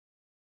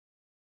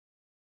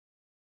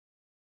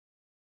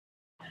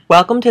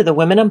Welcome to the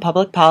Women in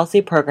Public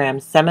Policy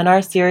Program's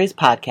Seminar Series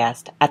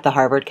podcast at the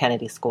Harvard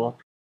Kennedy School.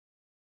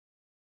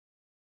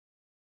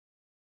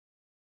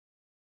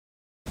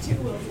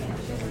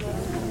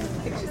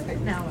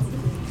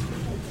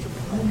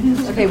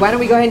 Okay, why don't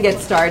we go ahead and get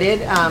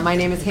started. My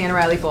name is Hannah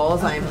Riley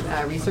Bowles. I'm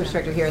a research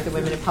director here at the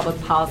Women in Public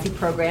Policy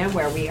Program,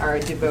 where we are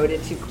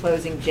devoted to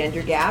closing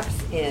gender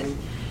gaps in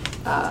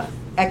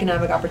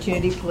economic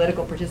opportunity,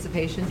 political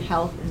participation,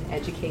 health, and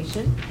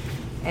education.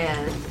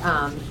 And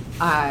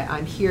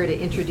I'm here to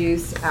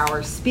introduce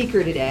our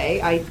speaker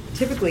today. I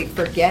typically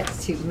forget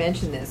to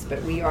mention this,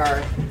 but we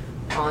are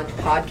on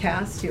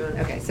podcast.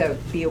 Okay, so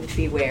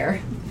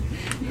beware.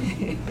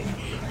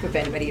 If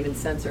anybody even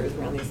censors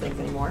around these things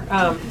anymore.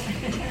 I'm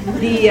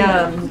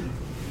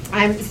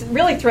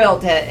really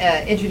thrilled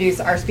to introduce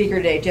our speaker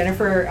today.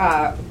 Jennifer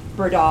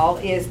Berdahl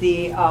is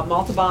the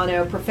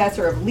Montalbano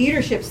Professor of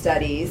Leadership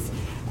Studies,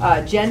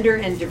 Gender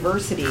and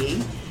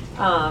Diversity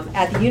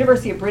at the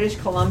University of British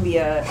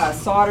Columbia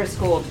Sauder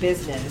School of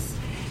Business.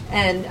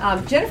 And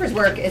Jennifer's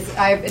work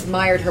I've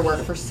admired her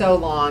work for so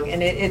long,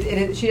 and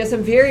she does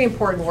some very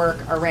important work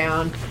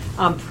around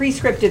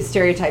prescriptive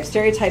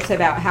stereotypes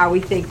about how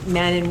we think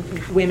men and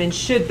women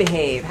should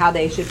behave, how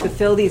they should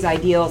fulfill these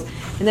ideals,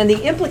 and then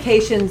the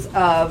implications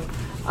of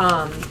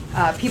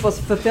people's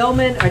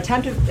fulfillment or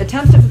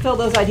attempts to fulfill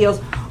those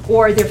ideals,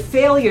 or their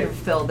failure to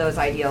fulfill those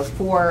ideals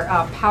for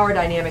power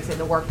dynamics in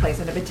the workplace,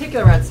 and in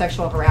particular around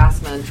sexual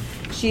harassment.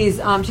 She's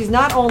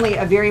not only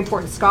a very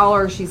important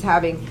scholar, she's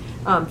having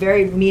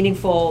very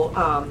meaningful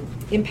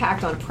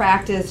impact on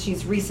practice.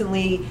 She's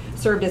recently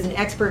served as an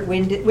expert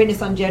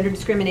witness on gender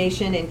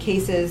discrimination in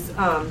cases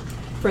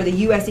for the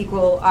U.S.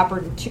 Equal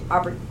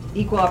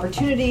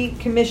Opportunity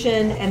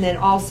Commission, and then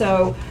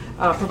also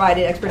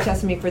provided expert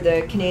testimony for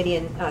the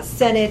Canadian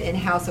Senate and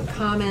House of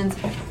Commons.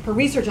 Her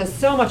research has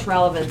so much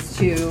relevance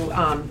to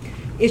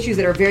issues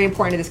that are very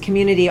important to this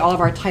community, all of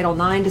our Title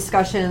IX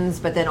discussions,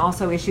 but then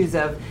also issues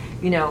of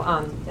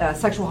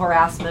sexual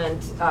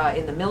harassment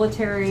in the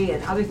military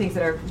and other things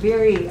that are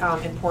very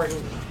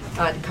important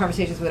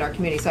conversations with our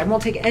community. So I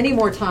won't take any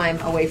more time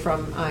away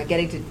from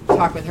getting to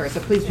talk with her. So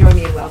please join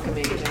me in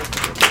welcoming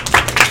Jennifer.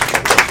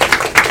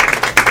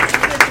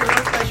 It's a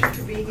real pleasure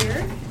to be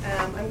here.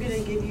 I'm going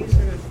to give you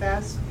sort of a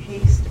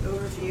fast-paced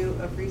overview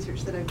of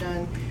research that I've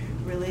done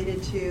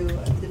related to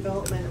the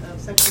development of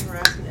sexual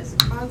harassment as a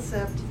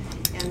concept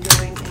and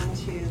going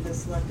into the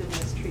selective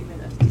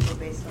mistreatment of people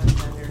based on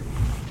gender.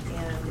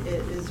 And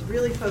it is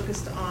really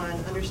focused on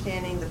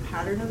understanding the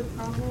pattern of the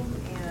problem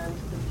and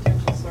the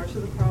potential source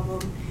of the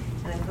problem.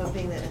 And I'm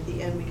hoping that at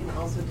the end we can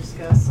also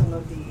discuss some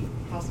of the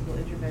possible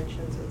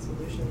interventions and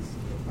solutions to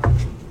the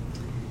problem.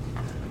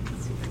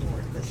 Let's see if I can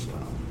work this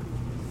well.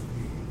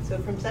 So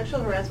from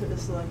sexual harassment to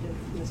selective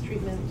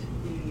mistreatment,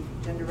 the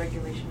gender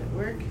regulation at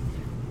work.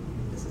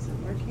 This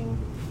isn't working.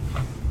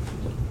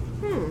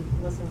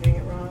 Unless I'm doing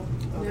it wrong.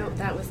 Okay. No,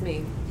 that was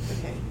me.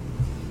 Okay.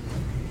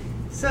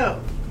 So,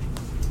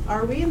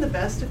 are we in the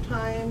best of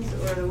times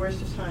or the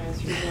worst of times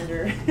for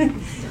gender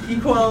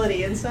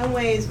equality? In some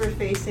ways, we're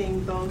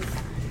facing both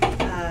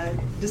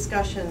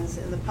discussions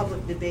in the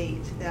public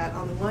debate that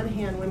on the one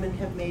hand, women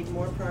have made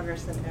more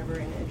progress than ever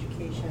in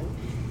education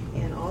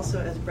and also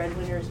as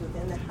breadwinners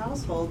within the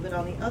household. But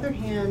on the other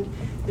hand,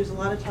 there's a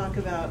lot of talk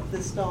about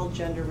the stalled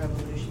gender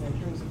revolution in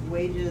terms of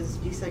wages,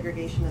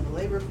 desegregation of the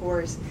labor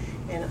force,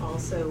 and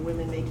also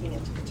women making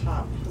it to the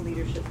top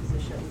leadership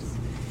positions.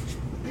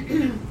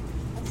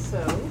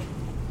 So,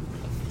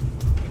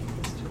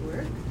 this to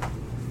work.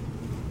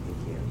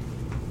 Thank you.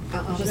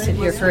 I'll just sit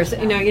here first.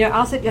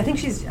 I'll sit. I think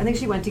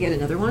she went to get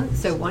another one.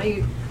 So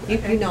why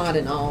don't you nod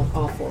and I'll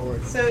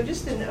forward. So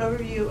just an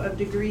overview of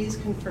degrees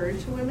conferred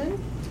to women.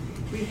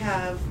 We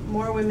have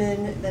more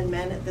women than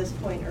men at this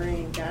point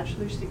earning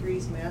bachelor's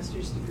degrees,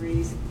 master's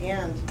degrees,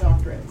 and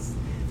doctorates.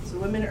 So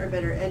women are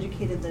better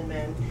educated than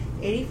men.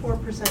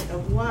 84%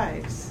 of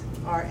wives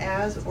are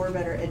as or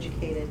better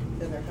educated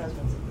than their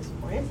husbands at this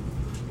point.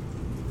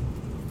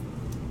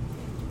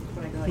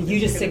 You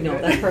just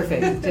signaled. That's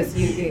perfect. Just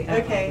you.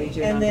 Okay,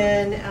 and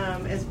then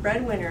as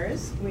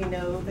breadwinners, we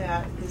know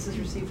that this has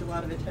received a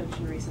lot of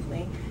attention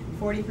recently.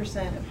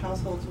 40% of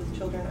households with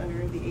children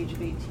under the age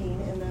of 18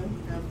 in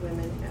them have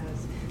women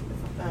as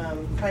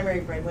the primary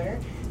breadwinner.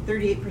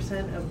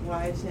 38% of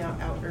wives now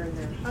out-earn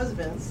their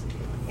husbands.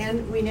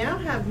 And we now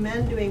have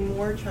men doing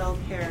more child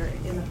care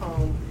in the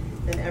home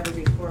than ever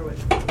before, with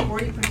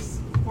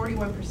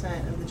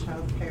 41% of the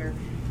child care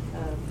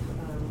of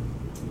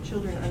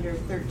children under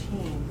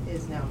 13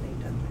 is now being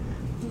done by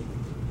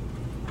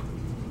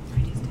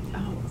men.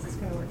 Oh, is this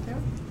going to work now?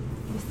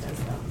 This does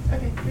though.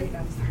 Okay, great.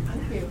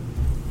 Thank you.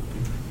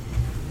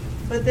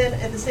 But then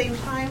at the same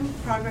time,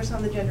 progress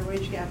on the gender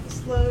wage gap has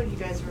slowed. You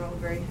guys are all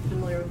very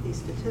familiar with these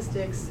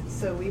statistics.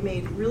 So we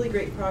made really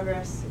great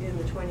progress in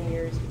the 20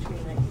 years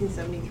between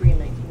 1973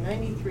 and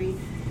 1993.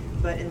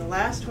 But in the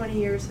last 20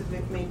 years have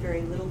made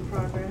very little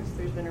progress.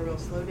 There's been a real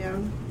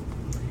slowdown.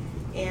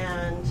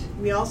 And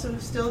we also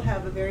still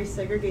have a very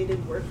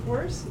segregated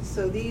workforce.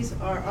 So these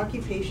are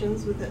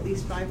occupations with at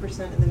least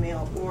 5% of the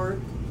male or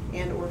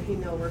and or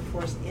female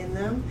workforce in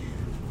them,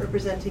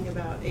 representing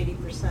about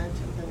 80%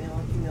 of the male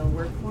and female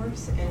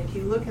workforce. And if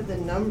you look at the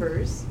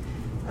numbers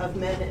of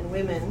men and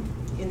women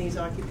in these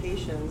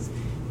occupations,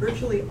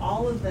 virtually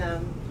all of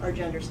them are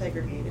gender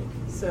segregated,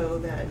 so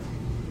that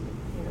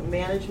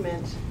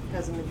management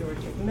has a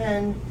majority of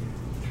men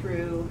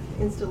through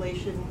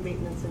installation,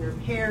 maintenance, and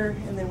repair,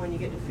 and then when you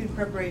get to food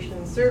preparation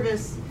and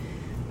service,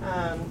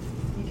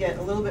 you get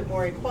a little bit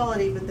more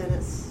equality, but then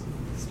it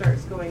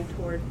starts going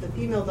toward the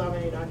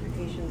female-dominated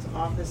occupations,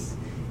 office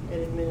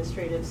and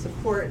administrative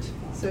support.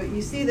 So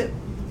you see that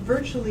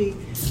virtually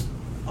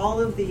all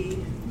of the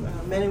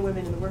men and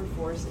women in the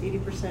workforce,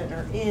 80%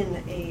 are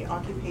in a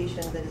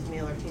occupation that is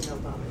male or female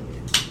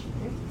dominated.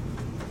 Okay?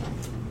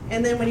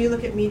 And then when you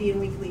look at median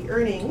weekly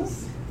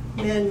earnings,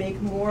 men make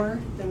more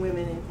than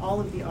women in all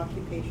of the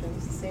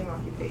occupations, the same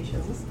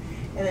occupations,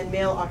 and then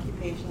male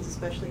occupations,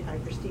 especially high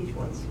prestige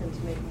ones, tend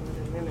to make more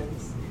than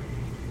women's.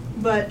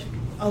 But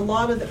a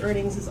lot of the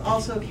earnings is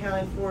also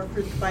accounted for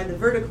by the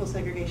vertical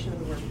segregation of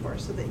the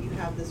workforce, so that you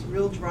have this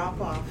real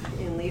drop-off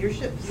in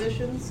leadership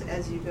positions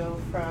as you go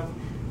from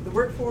the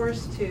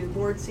workforce to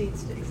board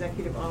seats to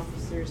executive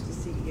officers to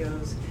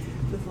CEOs,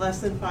 with less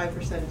than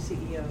 5% of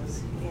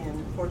CEOs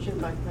in Fortune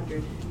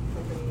 500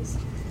 companies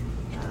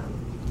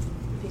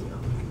female.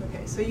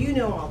 Okay, so you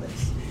know all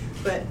this.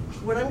 But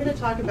what I'm going to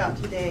talk about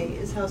today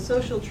is how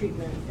social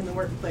treatment in the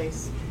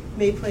workplace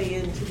may play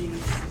into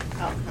these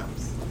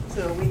outcomes.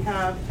 So we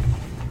have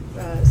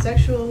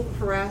sexual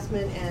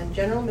harassment and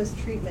general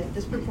mistreatment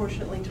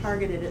disproportionately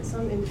targeted at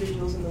some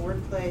individuals in the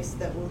workplace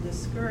that will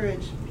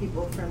discourage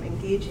people from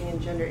engaging in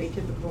gender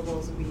atypical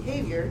roles of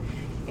behavior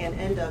and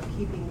end up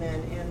keeping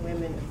men and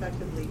women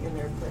effectively in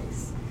their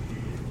place.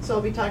 So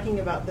I'll be talking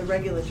about the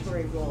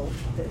regulatory role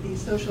that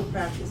these social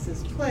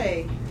practices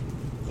play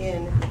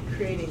in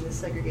creating the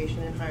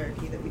segregation and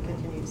hierarchy that we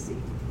continue to see.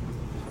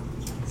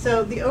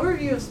 So the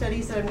overview of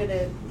studies that I'm going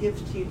to give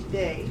to you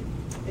today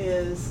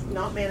is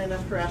not man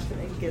enough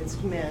harassment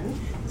against men.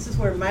 This is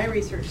where my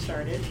research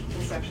started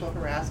in sexual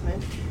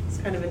harassment. It's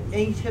kind of an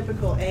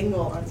atypical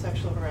angle on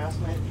sexual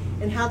harassment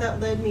and how that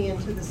led me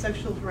into the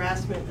sexual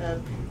harassment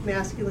of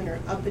masculine or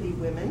uppity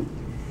women,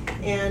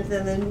 and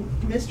then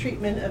the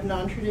mistreatment of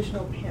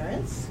non-traditional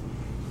parents,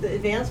 the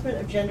advancement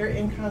of gender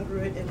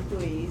incongruent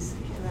employees,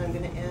 and then I'm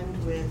going to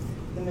end with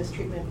the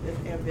mistreatment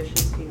of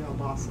ambitious female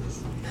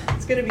bosses.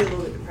 It's going to be a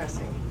little bit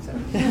depressing. So.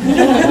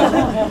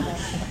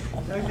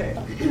 Okay.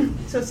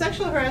 So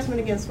sexual harassment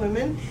against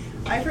women.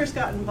 I first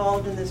got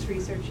involved in this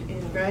research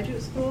in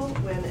graduate school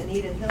when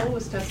Anita Hill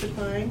was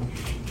testifying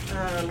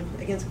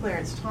against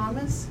Clarence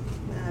Thomas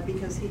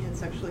because he had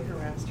sexually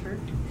harassed her.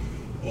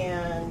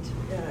 And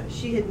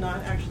she had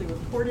not actually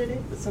reported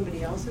it, but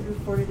somebody else had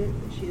reported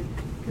it that she had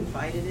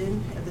confided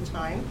in at the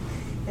time.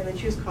 And then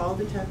she was called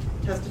to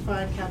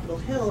testify on Capitol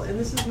Hill. And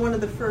this is one of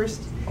the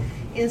first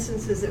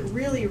instances that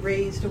really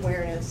raised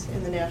awareness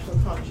in the national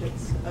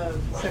conscience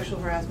of sexual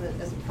harassment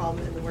as a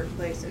problem in the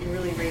workplace, and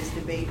really raised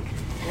debate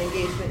and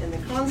engagement in the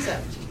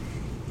concept.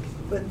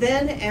 But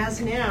then, as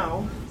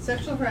now,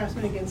 sexual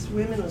harassment against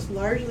women was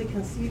largely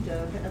conceived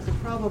of as a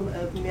problem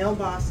of male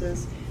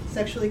bosses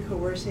sexually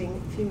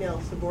coercing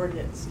female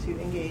subordinates to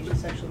engage in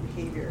sexual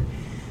behavior.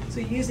 So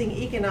using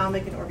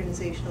economic and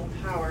organizational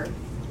power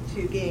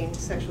to gain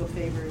sexual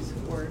favors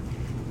or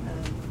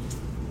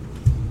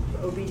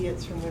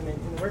obedience from women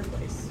in the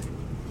workplace.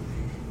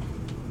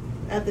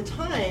 At the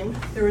time,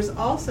 there was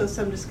also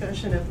some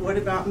discussion of what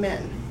about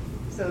men?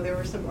 So there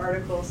were some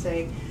articles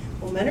saying,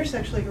 well, men are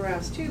sexually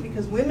harassed too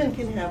because women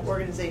can have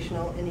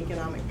organizational and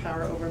economic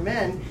power over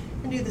men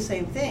and do the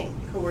same thing,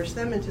 coerce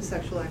them into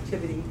sexual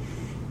activity.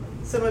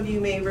 Some of you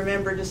may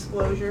remember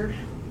Disclosure.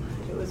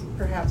 It was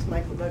perhaps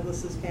Michael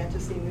Douglas's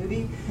fantasy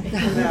movie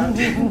about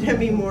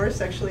Demi Moore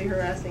sexually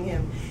harassing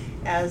him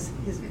as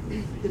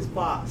his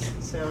boss.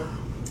 So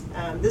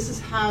this is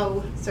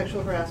how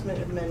sexual harassment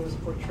of men was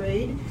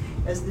portrayed,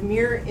 as the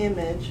mirror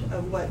image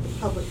of what the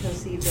public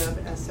conceived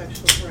of as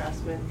sexual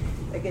harassment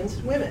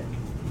against women.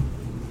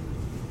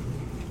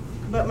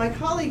 But my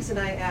colleagues and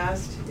I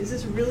asked, is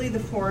this really the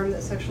form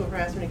that sexual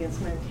harassment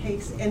against men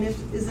takes? And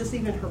is this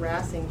even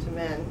harassing to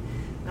men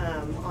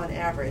on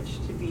average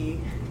to be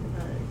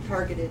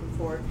targeted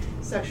for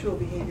sexual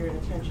behavior and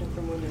attention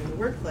from women in the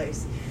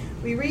workplace?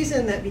 We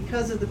reason that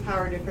because of the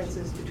power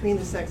differences between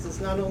the sexes,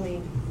 not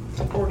only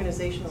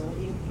organizational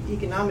and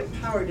economic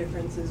power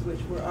differences, which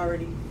were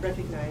already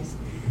recognized,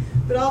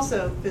 but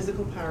also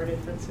physical power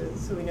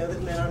differences. So we know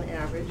that men on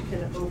average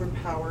can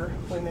overpower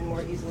women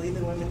more easily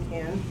than women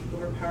can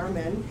overpower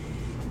men,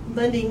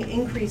 lending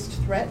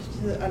increased threat to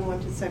the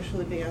unwanted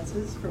sexual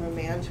advances from a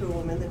man to a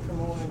woman than from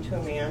a woman to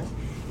a man.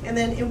 And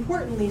then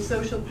importantly,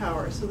 social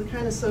power, so the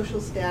kind of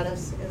social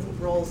status and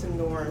roles and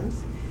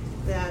norms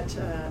that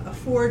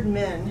afford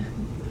men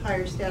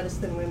higher status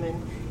than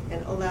women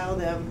and allow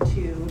them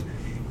to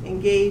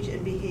engage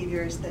in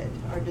behaviors that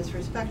are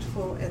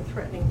disrespectful and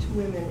threatening to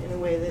women in a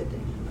way that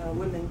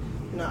women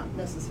cannot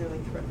necessarily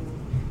threaten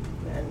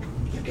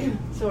men.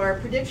 So our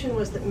prediction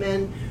was that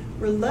men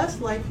were less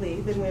likely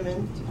than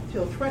women to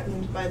feel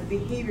threatened by the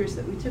behaviors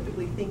that we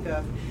typically think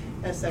of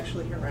as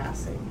sexually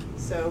harassing.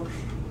 So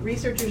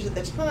researchers at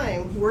the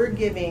time were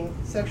giving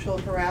sexual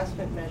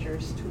harassment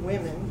measures to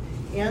women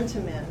and to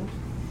men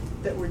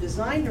that were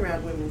designed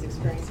around women's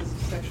experiences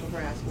of sexual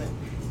harassment.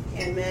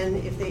 And men,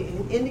 if they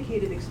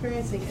indicated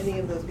experiencing any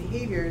of those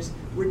behaviors,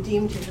 were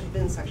deemed to have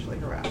been sexually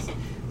harassed.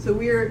 So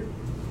we're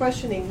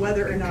questioning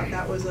whether or not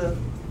that was a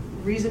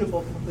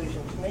reasonable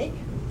conclusion to make.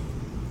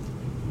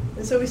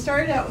 And so we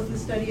started out with the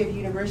study of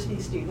university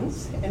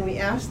students, and we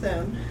asked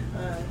them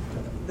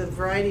the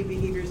variety of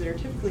behaviors that are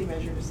typically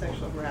measured as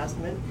sexual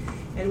harassment,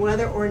 and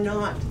whether or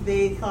not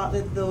they thought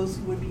that those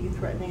would be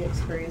threatening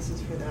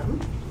experiences for them.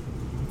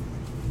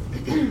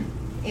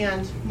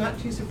 And not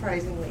too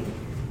surprisingly,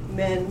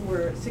 men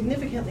were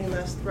significantly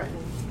less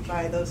threatened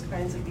by those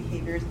kinds of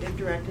behaviors if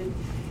directed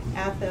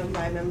at them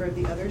by a member of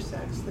the other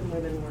sex than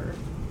women were.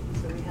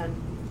 So we had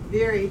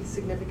very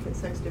significant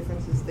sex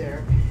differences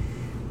there,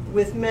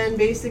 with men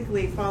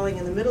basically falling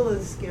in the middle of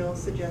the scale,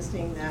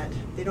 suggesting that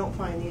they don't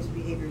find these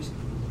behaviors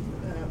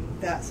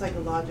that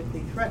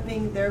psychologically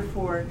threatening.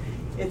 Therefore,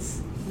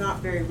 it's not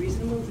very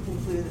reasonable to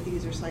conclude that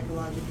these are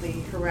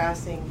psychologically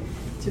harassing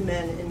to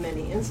men in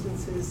many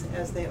instances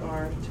as they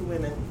are to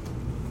women.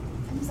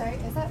 I'm sorry,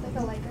 is that like a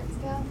Likert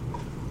scale?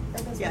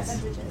 Or those Yes,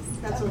 percentages?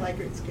 that's Okay. a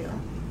Likert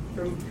scale.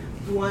 From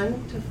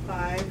 1 to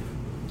 5,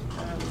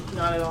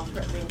 not at all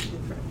threatening to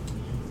threatening.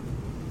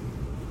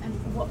 And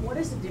what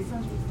is the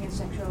difference between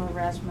sexual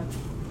harassment,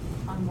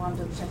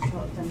 unwanted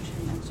sexual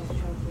attention, and sexual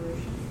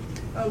coercion?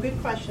 Oh, good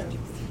question.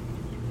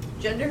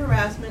 Gender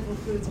harassment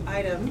includes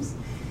items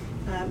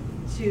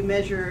to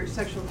measure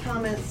sexual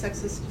comments,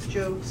 sexist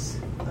jokes,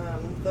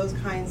 those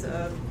kinds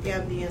of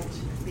ambient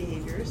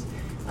behaviors.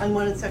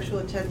 Unwanted sexual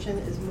attention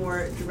is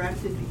more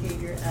directed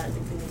behavior at an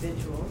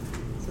individual,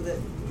 so that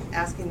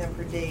asking them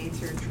for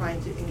dates or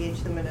trying to engage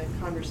them in a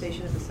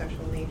conversation of a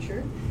sexual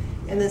nature.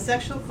 And then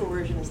sexual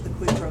coercion is the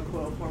quid pro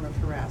quo form of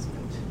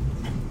harassment.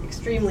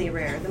 Extremely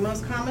rare. The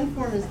most common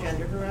form is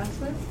gender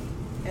harassment,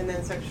 and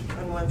then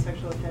unwanted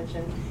sexual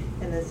attention,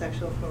 and then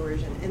sexual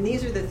coercion. And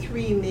these are the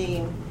three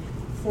main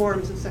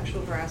forms of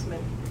sexual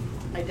harassment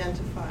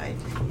identified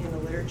in the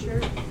literature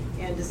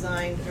and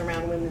designed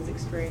around women's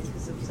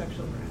experiences of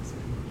sexual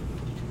harassment.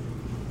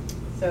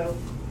 So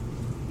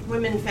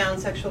women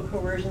found sexual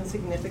coercion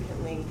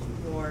significantly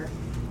more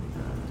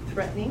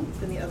threatening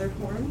than the other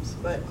forms,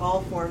 but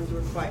all forms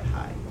were quite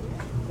high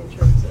in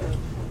terms of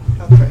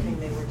how threatening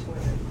they were to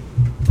women,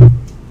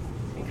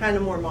 and kind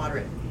of more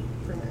moderate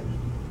for men.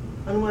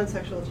 Unwanted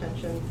sexual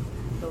attention,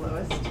 the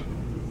lowest.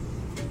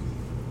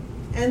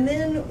 And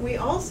then we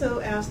also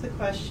asked the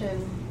question,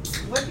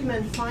 what do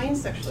men find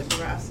sexually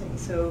harassing?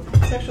 So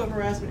sexual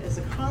harassment as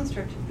a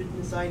construct has been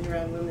designed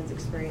around women's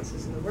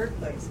experiences in the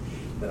workplace.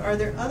 But are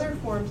there other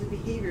forms of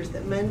behaviors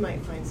that men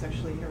might find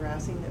sexually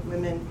harassing that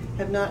women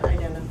have not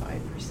identified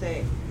per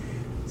se?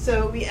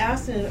 So we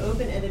asked in an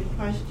open-ended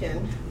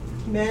question,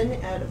 men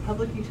at a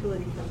public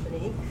utility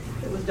company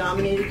that was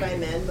dominated by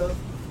men, both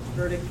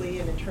vertically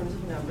and in terms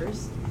of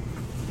numbers.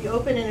 The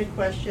open-ended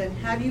question,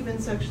 have you been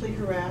sexually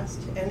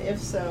harassed? And if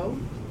so,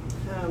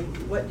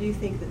 what do you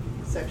think that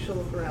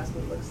sexual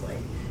harassment looks like?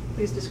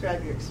 Please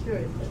describe your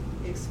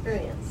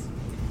experience.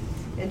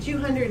 And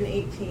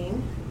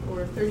 218,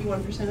 or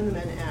 31% of the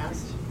men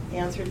asked,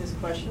 answered this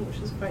question, which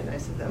was quite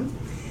nice of them.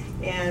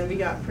 And we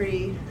got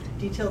pretty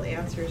detailed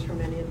answers from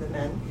many of the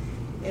men.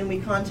 And we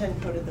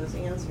content coded those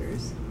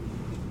answers.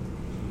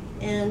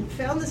 And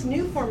found this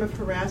new form of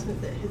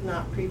harassment that had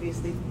not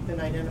previously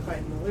been identified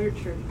in the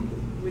literature,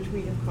 which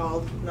we have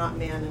called not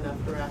man enough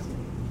harassment.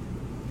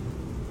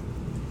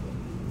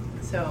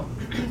 So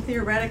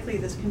theoretically,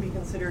 this can be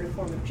considered a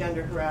form of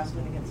gender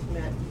harassment against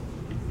men.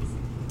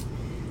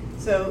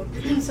 So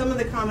some of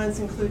the comments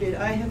included,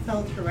 I have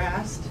felt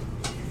harassed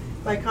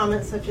by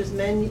comments such as,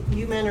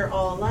 you men are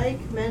all alike,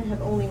 men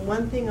have only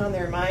one thing on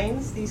their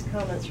minds. These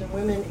comments from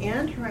women,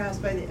 and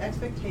harassed by the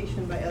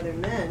expectation by other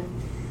men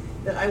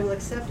that I will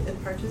accept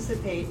and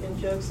participate in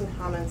jokes and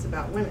comments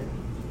about women.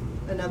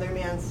 Another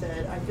man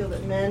said, I feel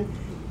that men,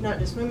 not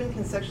just women,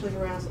 can sexually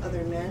harass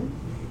other men.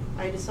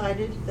 I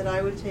decided that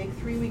I would take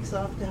 3 weeks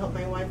off to help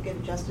my wife get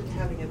adjusted to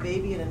having a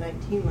baby and a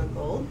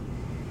 19-month-old.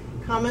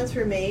 Comments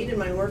were made and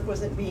my work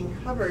wasn't being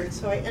covered,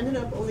 so I ended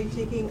up only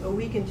taking a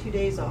week and 2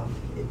 days off.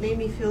 It made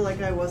me feel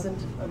like I wasn't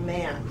a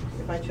man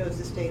if I chose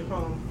to stay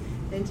home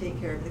and take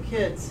care of the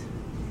kids.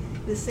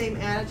 This same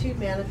attitude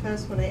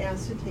manifests when I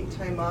asked to take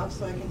time off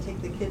so I can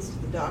take the kids to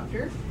the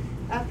doctor.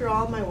 After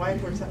all, my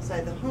wife works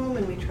outside the home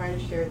and we try to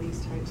share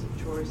these types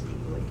of chores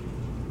equally.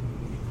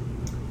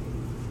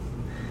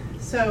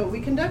 So we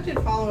conducted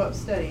follow-up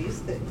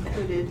studies that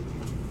included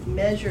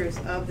measures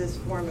of this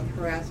form of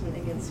harassment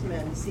against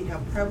men to see how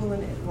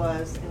prevalent it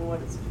was and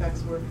what its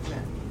effects were for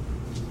men.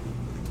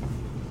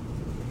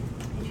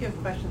 If you have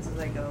questions as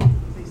I go,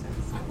 please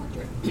ask. I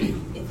wonder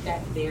if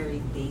that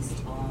varied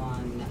based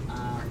on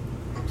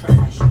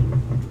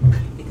profession.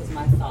 Because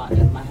my thought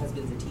is my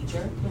husband's a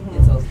teacher,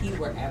 and so if he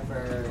were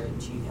ever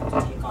to have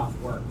to take off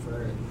work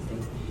for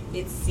things,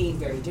 it's seen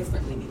very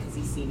differently because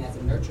he's seen as a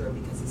nurturer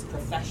because his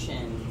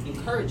profession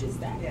encourages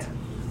that. Yeah.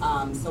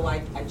 So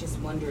I just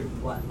wondered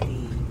what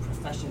the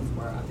professions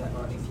were of that,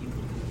 or if you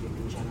could kind of give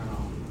in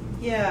general.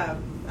 Yeah.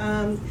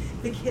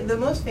 The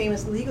most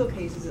famous legal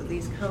cases, at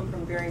least, come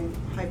from very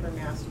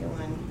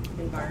hyper-masculine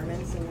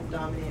environments and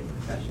dominated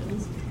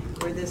professions,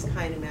 where this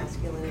kind of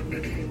masculinity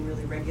is being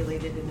really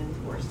regulated and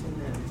enforced in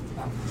men.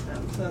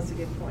 So that's a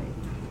good point.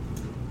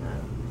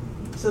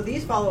 So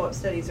these follow-up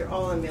studies are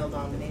all in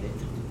male-dominated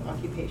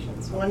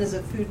occupations. One is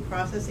a food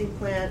processing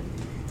plant,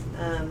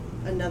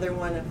 another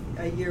one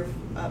a year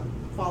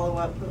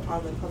follow-up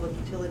on the public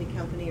utility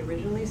company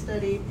originally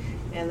studied,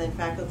 and then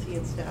faculty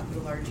and staff at a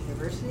large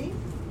university.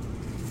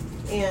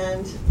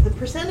 And the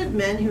percent of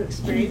men who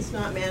experienced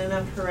not man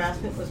enough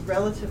harassment was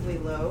relatively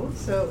low,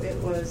 so it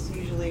was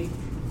usually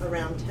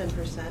around 10%,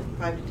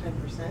 5 to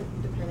 10%,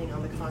 depending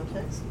on the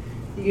context.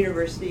 The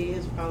university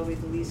is probably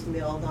the least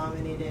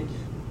male-dominated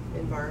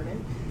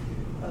environment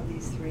of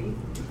these three.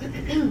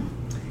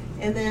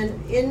 And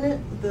then in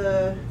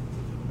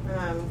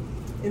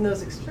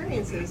those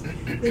experiences,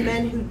 the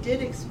men who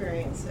did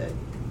experience it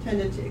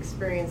tended to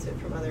experience it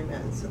from other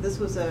men. So this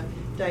was a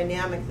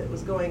dynamic that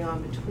was going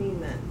on between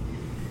men,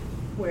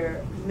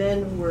 where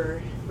men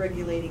were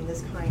regulating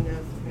this kind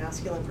of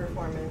masculine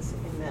performance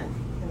in men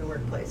in the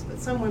workplace, but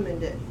some women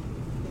did.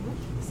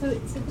 So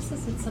this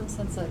is in some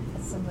sense a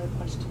similar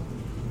question.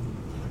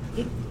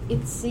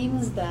 It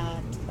seems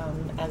that,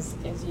 as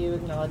you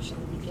acknowledged in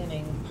the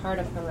beginning, part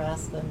of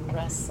harassment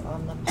rests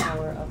on the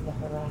power of the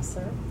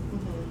harasser.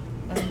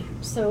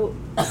 Mm-hmm. So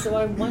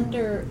I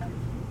wonder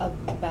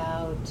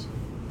about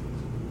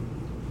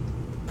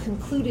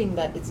concluding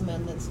that it's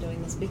men that's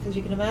doing this, because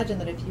you can imagine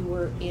that if you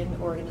were in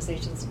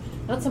organizations,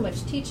 not so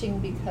much teaching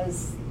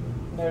because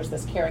there's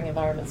this caring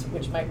environment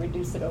which might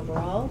reduce it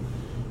overall,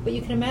 but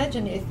you can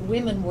imagine if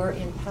women were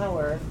in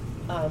power,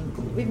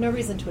 we have no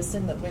reason to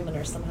assume that women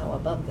are somehow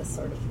above this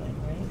sort of thing,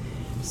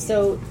 right?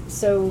 So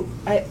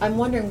I'm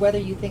wondering whether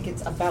you think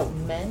it's about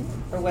men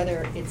or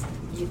whether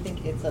you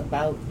think it's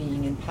about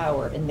being in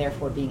power and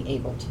therefore being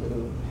able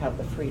to have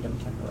the freedom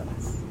to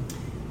harass.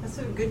 That's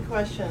a good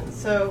question.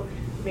 So,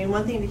 I mean,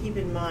 one thing to keep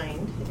in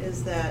mind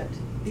is that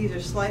these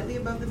are slightly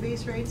above the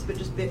base rates, but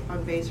just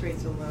on base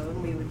rates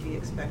alone, we would be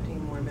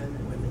expecting more men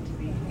than women to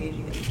be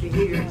engaging in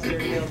behaviors that are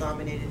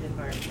male-dominated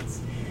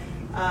environments.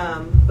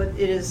 But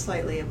it is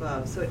slightly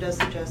above, so it does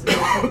suggest that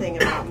there's something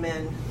about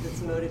men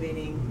that's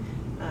motivating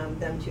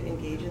them to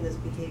engage in this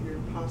behavior,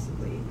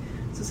 possibly.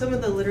 So some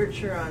of the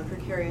literature on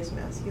precarious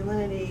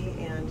masculinity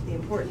and the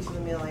importance of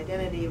the male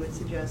identity would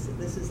suggest that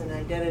this is an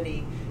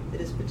identity that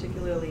is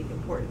particularly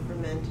important for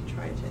men to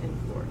try to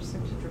enforce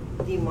and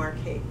to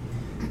demarcate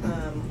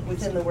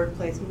within the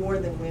workplace more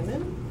than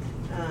women.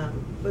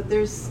 But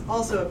there's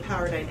also a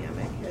power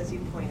dynamic, as you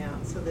point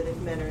out, so that if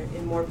men are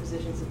in more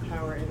positions of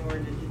power in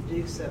order to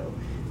do so,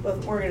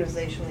 both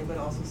organizationally but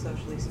also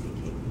socially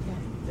speaking,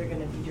 they're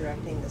going to be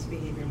directing this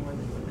behavior more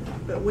than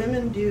women. But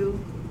women do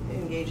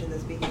engage in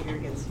this behavior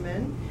against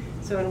men.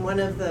 So in one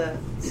of the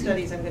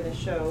studies I'm going to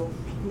show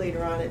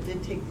later on, it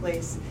did take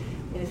place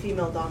in a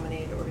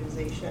female-dominated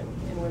organization,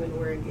 and women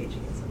were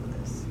engaging in some of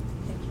this.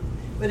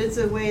 But it's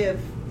a way of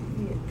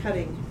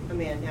cutting a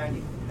man down.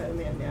 You can cut a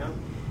man down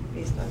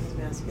based on his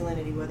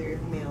masculinity, whether you're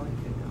male or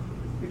female.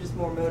 You're just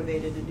more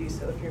motivated to do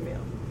so if you're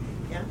male.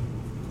 Yeah?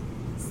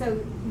 So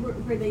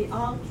were they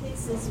all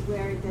cases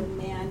where the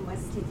man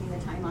was taking the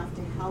time off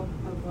to help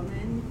a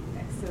woman?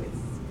 So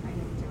it's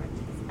kind of direct.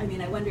 I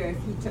mean, I wonder if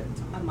he took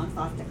a month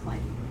off to climb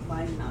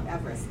Mount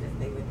Everest, if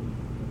they would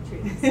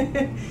treat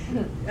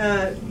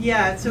this.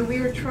 Yeah, so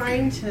we were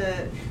trying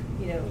to,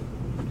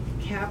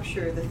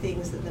 capture the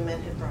things that the men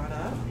had brought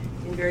up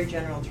in very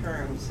general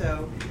terms.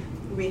 So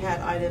we had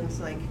items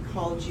like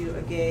called you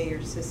a gay or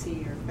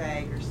sissy or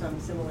fag or some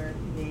similar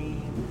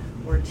name,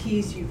 or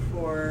teased you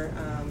for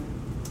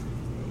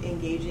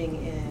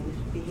engaging in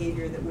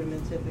behavior that women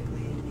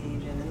typically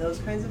engage in, and those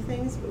kinds of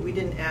things. But we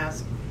didn't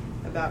ask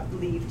about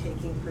leave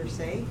taking per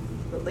se,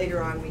 but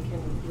later on we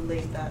can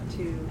relate that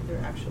to their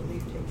actual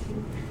leave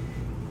taking.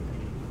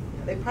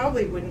 They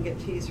probably wouldn't get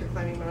teased for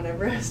climbing Mount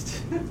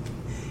Everest,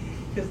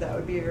 because that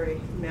would be a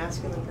very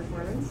masculine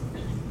performance.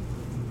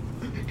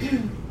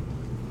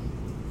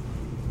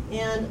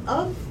 And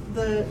of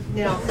the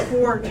now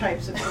 4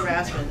 types of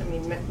harassment, I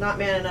mean, not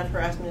man enough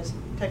harassment is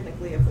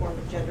technically a form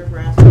of gender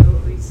harassment,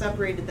 but we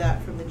separated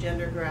that from the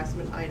gender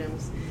harassment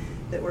items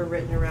that were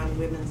written around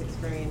women's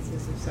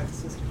experiences of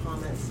sexist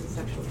comments and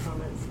sexual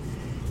comments.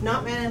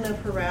 Not man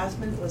enough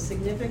harassment was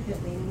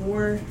significantly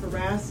more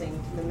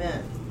harassing to the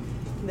men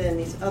than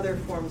these other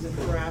forms of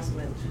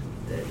harassment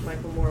that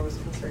Michael Moore was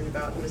concerned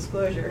about in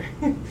disclosure.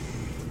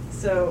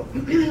 So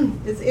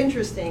it's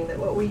interesting that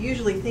what we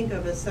usually think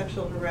of as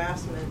sexual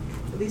harassment,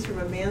 at least from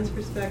a man's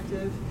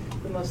perspective,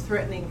 the most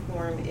threatening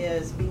form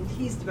is being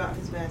teased about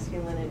his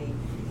masculinity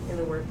in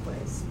the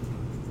workplace.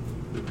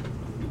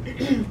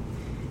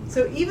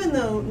 So even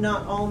though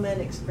not all men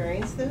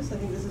experience this, I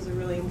think this is a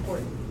really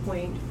important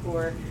point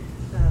for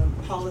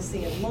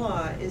policy and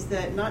law, is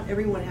that not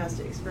everyone has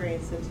to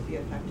experience it to be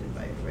affected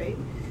by it, right?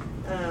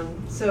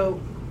 So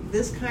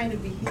this kind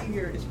of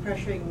behavior is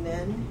pressuring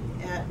men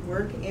at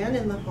work and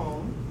in the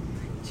home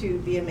to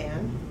be a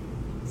man.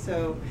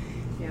 So,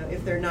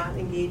 if they're not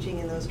engaging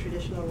in those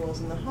traditional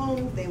roles in the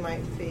home, they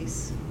might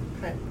face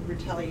kind of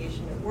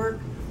retaliation at work,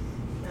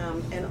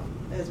 and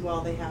as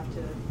well they have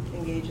to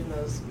engage in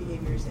those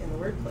behaviors in the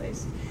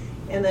workplace.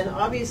 And then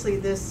obviously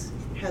this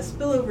has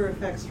spillover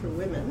effects for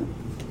women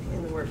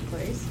in the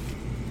workplace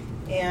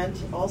and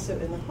also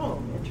in the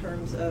home in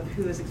terms of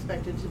who is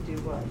expected to do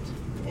what.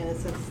 And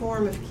it's a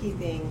form of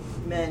keeping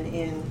men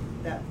in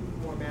that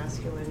more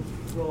masculine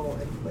role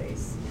and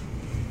place.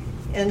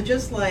 And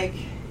just like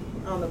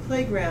on the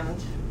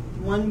playground,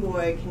 one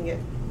boy can get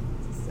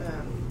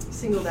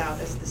singled out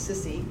as the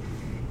sissy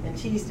and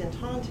teased and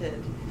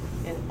taunted,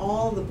 and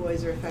all the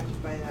boys are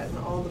affected by that, and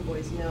all the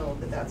boys know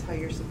that that's how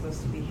you're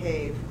supposed to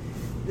behave.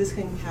 This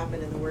can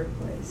happen in the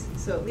workplace.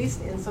 So at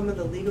least in some of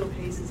the legal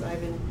cases I've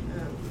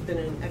been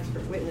an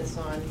expert witness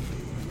on,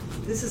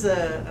 this is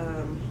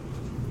a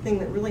thing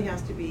that really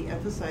has to be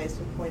emphasized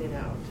and pointed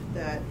out,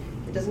 that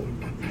it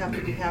doesn't have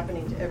to be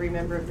happening to every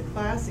member of the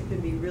class. It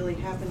could be really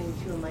happening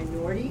to a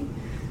minority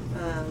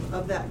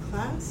of that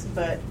class,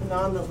 but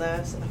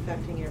nonetheless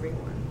affecting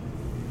everyone.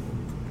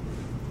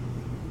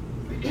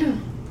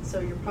 So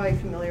you're probably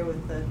familiar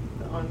with the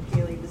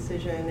Oncaley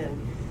decision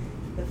and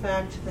the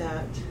fact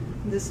that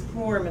this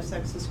form of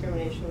sex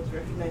discrimination was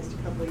recognized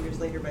a couple of years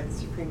later by the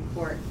Supreme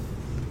Court.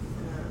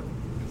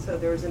 So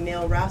there was a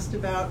male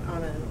roustabout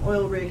on an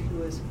oil rig who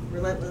was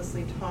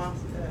relentlessly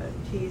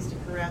teased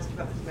and harassed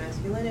about his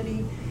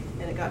masculinity,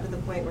 and it got to the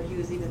point where he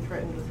was even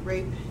threatened with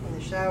rape in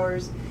the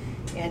showers,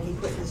 and he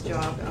quit his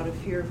job out of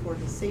fear for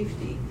his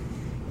safety.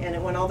 And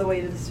it went all the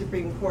way to the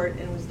Supreme Court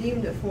and was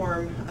deemed a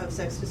form of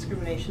sex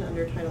discrimination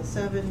under Title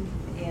VII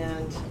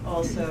and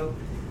also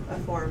a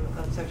form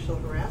of sexual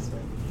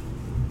harassment.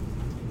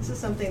 This is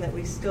something that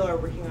we still are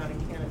working on in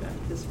Canada,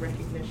 this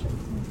recognition.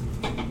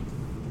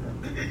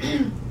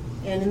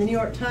 And in the New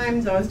York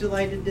Times, I was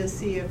delighted to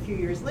see a few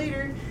years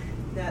later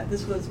that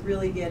this was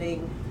really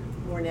getting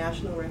more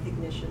national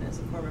recognition as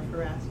a form of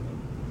harassment,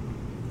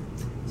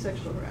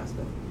 sexual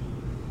harassment.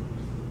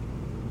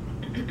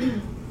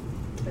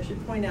 I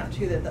should point out,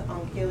 too, that the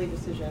Oncaley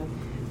decision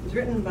was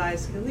written by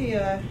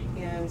Scalia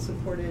and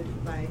supported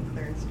by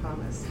Clarence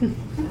Thomas.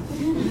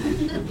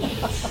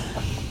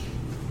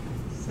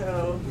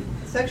 So,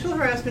 sexual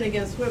harassment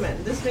against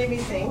women. This made me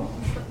think,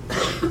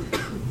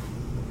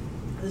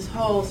 this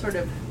whole sort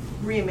of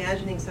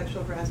reimagining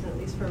sexual harassment,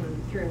 at least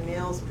through a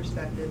male's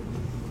perspective,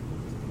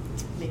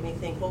 made me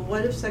think, well,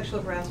 what if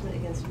sexual harassment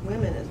against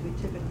women, as we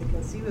typically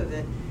conceive of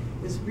it,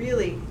 is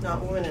really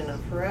not woman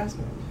enough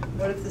harassment?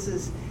 What if this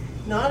is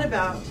not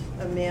about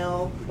a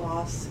male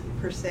boss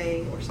per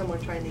se, or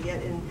someone trying to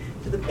get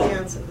into the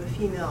pants of a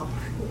female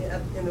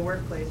in the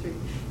workplace or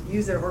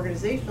use their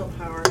organizational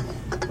power,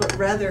 but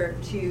rather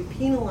to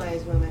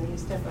penalize women who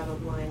step out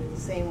of line in the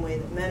same way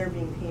that men are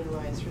being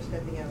penalized for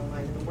stepping out of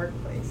line in the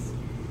workplace.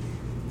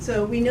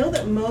 So we know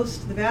that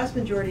the vast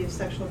majority of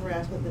sexual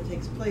harassment that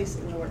takes place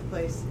in the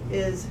workplace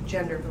is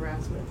gender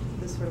harassment,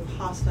 this sort of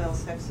hostile,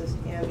 sexist,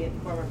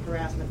 ambient form of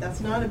harassment. That's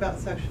not about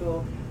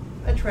sexual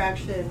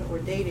attraction or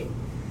dating.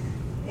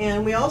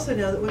 And we also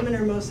know that women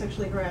are most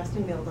sexually harassed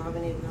in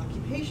male-dominated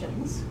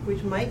occupations,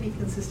 which might be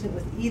consistent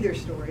with either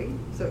story.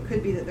 So it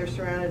could be that they're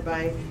surrounded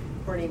by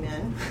horny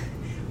men,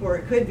 or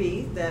it could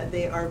be that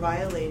they are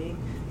violating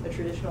a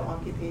traditional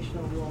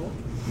occupational role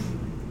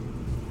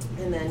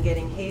and then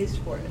getting hazed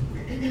for it.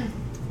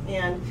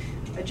 And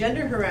a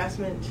gender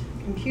harassment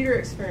computer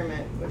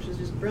experiment, which was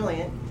just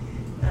brilliant,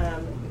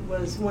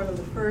 was one of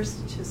the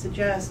first to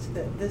suggest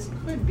that this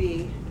could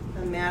be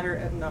a matter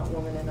of not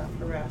woman enough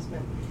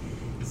harassment.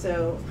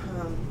 So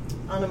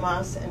Anna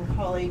Moss and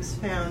colleagues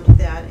found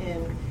that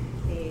in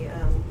a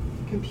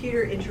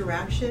computer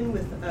interaction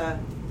with a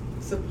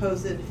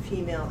supposed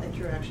female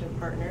interaction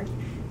partner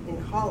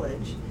in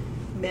college,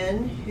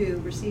 men who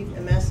received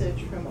a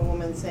message from a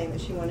woman saying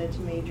that she wanted to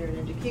major in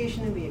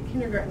education and be a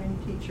kindergarten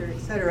teacher,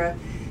 etc.,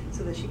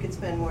 so that she could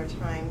spend more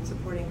time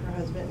supporting her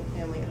husband and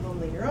family at home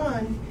later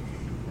on,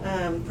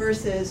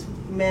 versus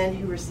men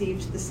who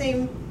received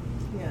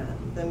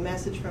the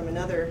message from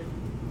another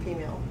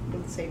female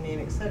with the same name,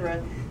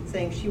 etc.,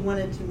 saying she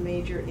wanted to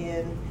major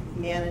in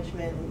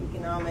management and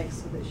economics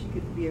so that she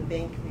could be a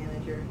bank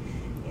manager.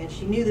 And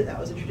she knew that that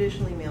was a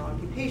traditionally male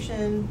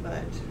occupation,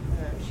 but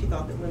she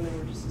thought that women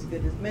were just as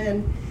good as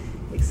men,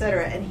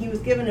 etc. And he was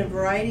given a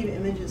variety of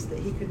images that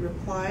he could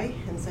reply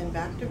and send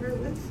back to her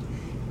with.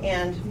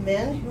 And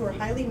men who were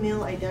highly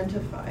male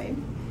identified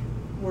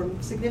were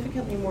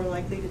significantly more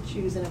likely to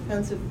choose an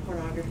offensive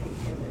pornography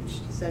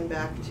image to send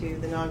back to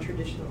the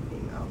non-traditional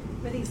female.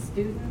 Were these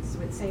students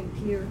would say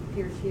peer?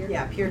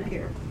 Yeah,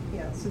 peer.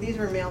 Yeah, so these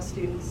were male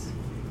students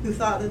who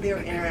thought that they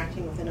were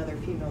interacting with another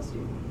female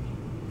student.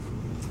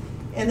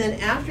 And then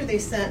after they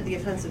sent the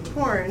offensive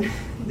porn,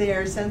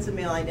 their sense of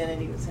male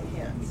identity was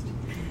enhanced.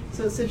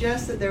 So it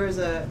suggests that there was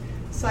a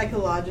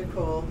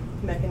psychological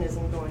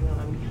mechanism going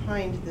on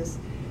behind this,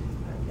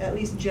 at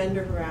least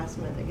gender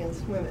harassment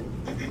against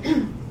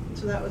women.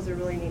 So that was a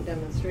really neat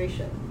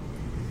demonstration.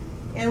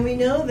 And we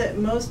know that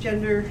most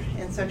gender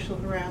and sexual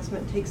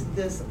harassment takes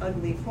this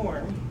ugly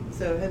form.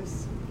 So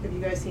have you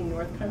guys seen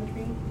North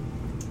Country?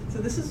 So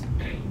this is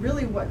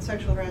really what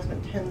sexual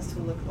harassment tends to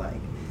look like.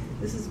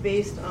 This is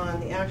based on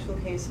the actual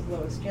case of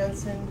Lois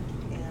Jensen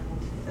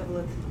and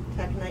Evelyn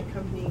Taconite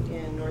Company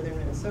in northern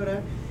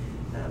Minnesota.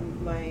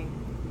 My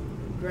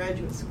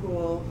graduate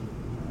school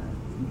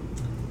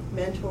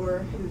mentor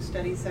who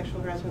studied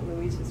sexual harassment,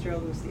 Louise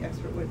Fitzgerald, was the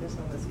expert witness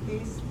on this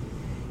case.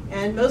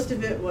 And most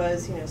of it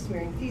was,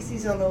 smearing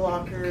feces on the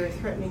locker,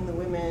 threatening the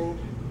women,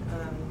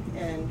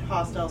 and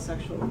hostile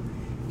sexual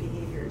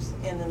behaviors.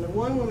 And then the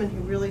one woman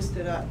who really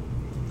stood up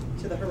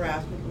to the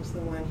harassment was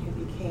the one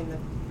who became the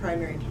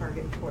primary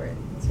target for it.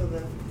 And so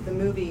the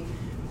movie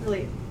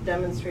really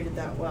demonstrated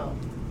that well.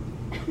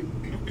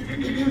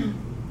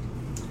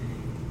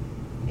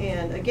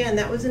 And again,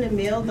 that was in a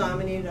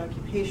male-dominated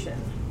occupation.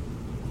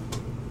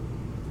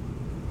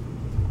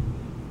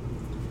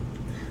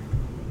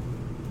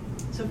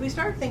 So if we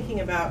start thinking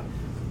about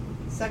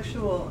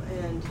sexual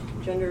and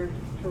gender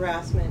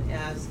harassment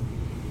as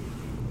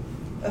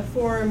a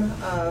form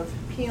of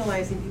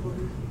penalizing people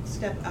who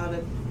step out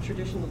of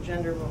traditional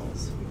gender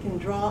roles, we can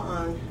draw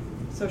on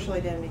social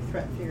identity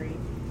threat theory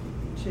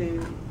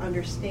to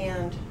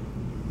understand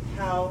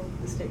how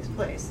this takes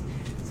place.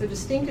 So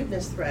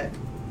distinctiveness threat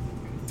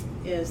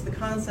is the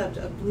concept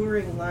of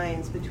blurring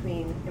lines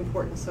between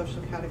important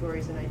social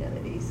categories and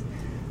identities.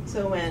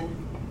 So when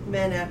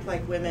men act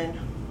like women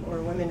or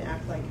women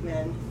act like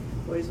men,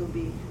 boys will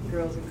be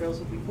girls and girls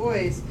will be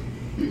boys,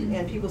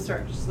 and people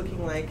start just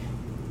looking like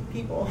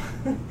people.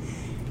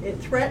 It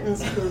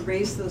threatens to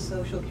erase those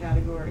social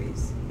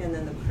categories and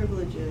then the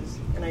privileges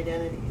and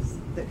identities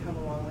that come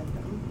along with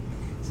them.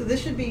 So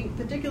this should be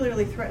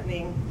particularly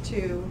threatening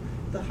to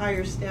the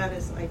higher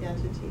status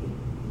identity,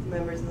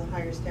 members of the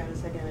higher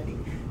status identity.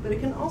 But it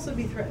can also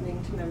be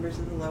threatening to members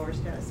of the lower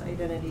status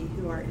identity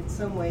who are in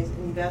some ways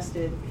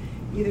invested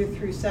either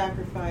through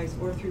sacrifice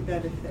or through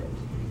benefit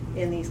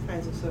in these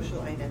kinds of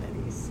social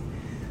identities.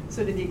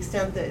 So to the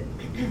extent that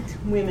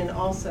women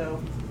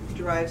also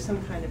derive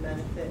some kind of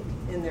benefit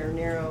in their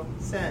narrow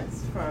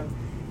sense from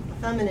a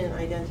feminine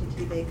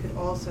identity, they could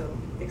also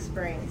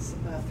experience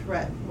a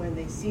threat when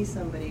they see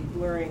somebody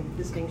blurring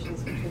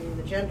distinctions between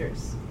the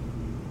genders.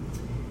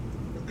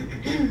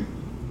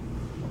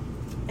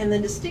 And the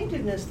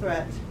distinctiveness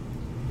threat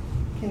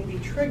can be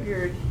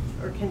triggered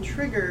or can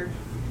trigger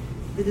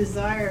the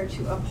desire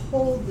to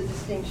uphold the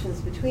distinctions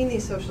between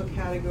these social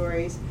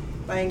categories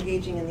by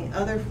engaging in the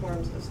other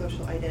forms of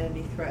social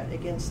identity threat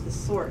against the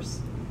source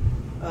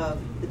of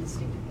the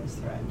distinctiveness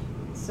threat.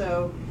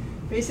 So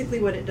basically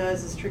what it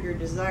does is trigger a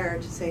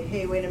desire to say,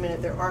 hey, wait a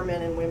minute, there are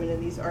men and women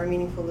and these are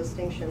meaningful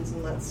distinctions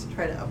and let's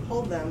try to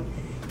uphold them.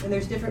 And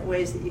there's different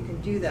ways that you can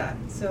do that.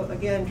 So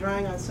again,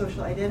 drawing on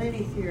social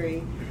identity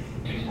theory,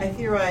 I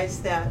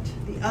theorize that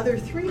the other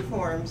three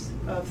forms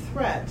of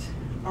threat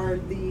are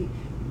the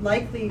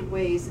likely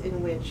ways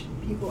in which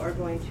people are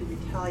going to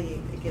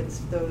retaliate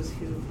against those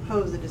who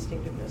pose a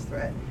distinctiveness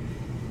threat.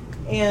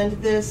 And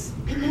this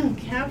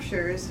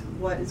captures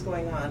what is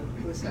going on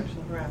with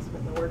sexual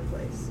harassment in the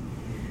workplace.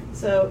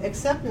 So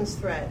acceptance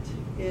threat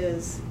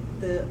is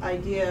the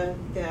idea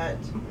that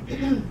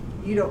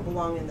you don't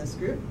belong in this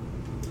group.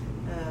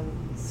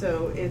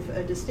 So if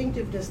a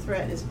distinctiveness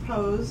threat is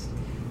posed,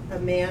 a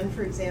man,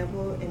 for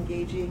example,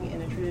 engaging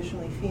in a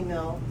traditionally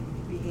female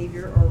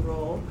behavior or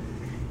role,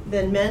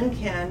 then men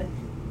can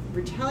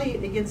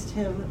retaliate against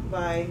him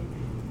by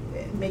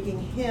making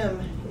him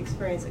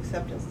experience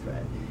acceptance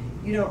threat.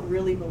 You don't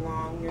really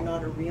belong, you're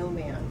not a real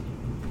man.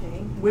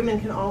 Okay? Women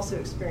can also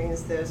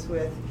experience this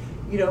with,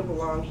 you don't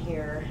belong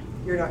here,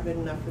 you're not good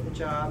enough for the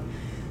job.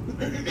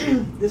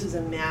 This is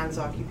a man's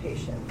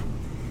occupation.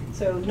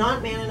 So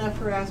not man enough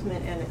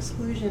harassment and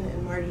exclusion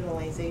and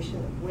marginalization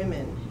of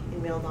women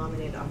in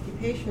male-dominated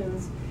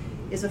occupations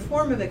is a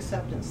form of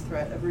acceptance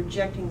threat, of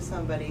rejecting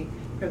somebody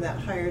from that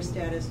higher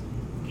status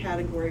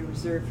category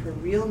reserved for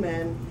real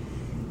men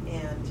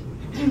and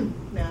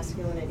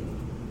masculinity.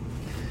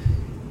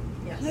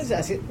 Yes. Can I just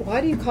ask you, why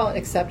do you call it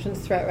acceptance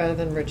threat rather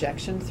than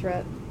rejection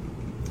threat?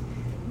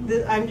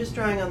 I'm just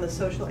drawing on the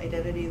social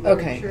identity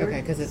literature.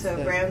 Okay, because it's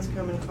so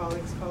Branscombe and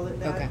colleagues call it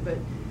that. Okay. But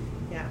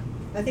yeah,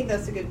 I think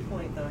that's a good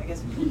point, though. I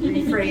guess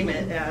reframe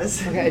it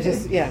as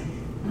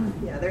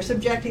yeah, they're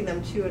subjecting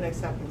them to an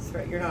acceptance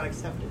threat. You're not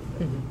accepted.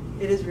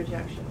 It is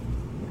rejection.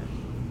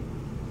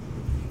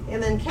 Yeah.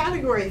 And then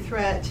category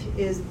threat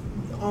is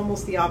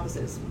almost the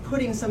opposite. It's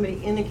putting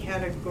somebody in a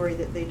category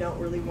that they don't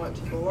really want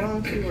to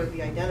belong to or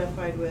be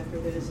identified with, or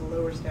that is a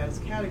lower status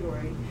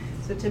category.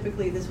 So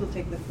typically this will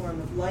take the form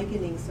of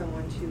likening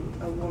someone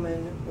to a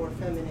woman or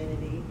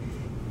femininity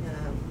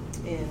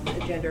in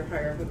a gender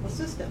hierarchical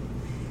system.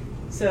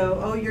 So,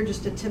 oh, you're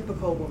just a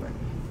typical woman.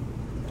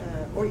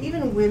 Or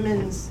even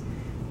women's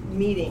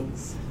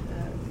meetings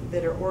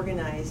that are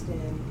organized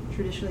in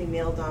traditionally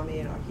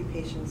male-dominated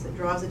occupations that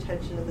draws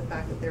attention to the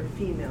fact that they're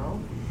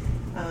female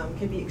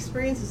can be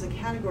experienced as a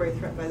category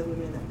threat by the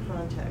women in that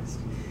context.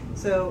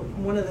 So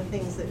one of the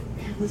things that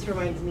this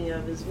reminds me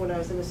of is when I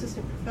was an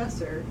assistant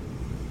professor,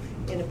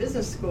 in a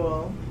business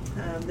school,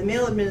 the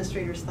male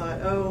administrators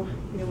thought, oh,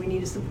 we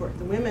need to support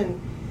the women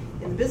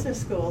in the business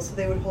school, so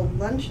they would hold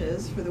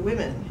lunches for the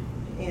women.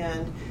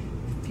 And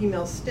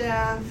female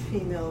staff,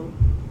 female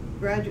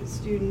graduate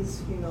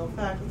students, female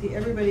faculty,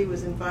 everybody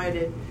was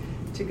invited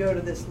to go to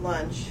this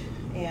lunch,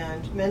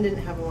 and men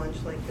didn't have a lunch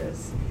like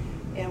this.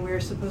 And we were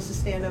supposed to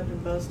stand up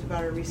and boast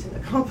about our recent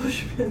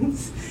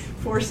accomplishments,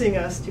 forcing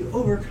us to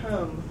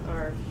overcome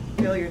our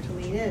failure to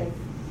lean in.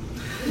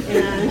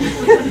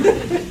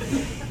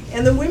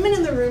 And the women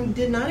in the room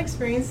did not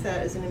experience that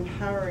as an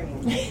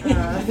empowering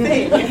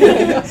thing.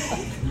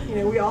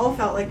 We all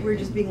felt like we were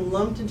just being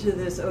lumped into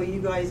this, oh, you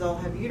guys all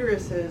have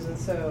uteruses, and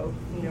so,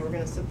 we're going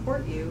to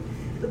support you.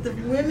 But the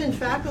women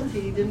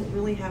faculty didn't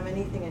really have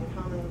anything in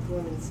common with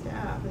women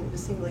staff, and it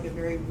just seemed like a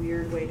very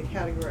weird way to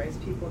categorize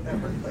people at that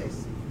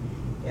workplace.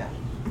 Yeah.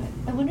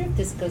 I wonder if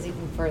this goes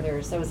even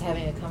further. So I was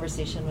having a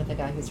conversation with a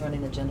guy who's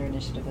running the gender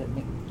initiative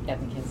at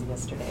McKinsey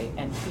yesterday,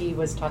 and he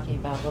was talking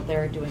about, well,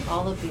 they're doing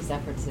all of these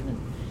efforts and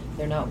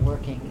they're not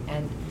working.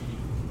 And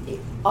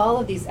all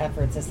of these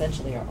efforts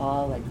essentially are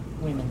all like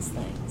women's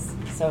things.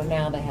 So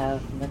now they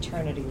have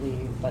maternity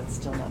leave, but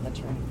still not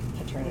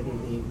paternity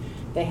leave.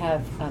 They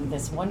have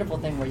this wonderful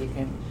thing where you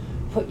can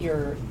put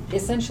your,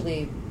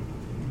 essentially,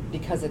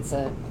 because it's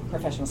a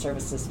professional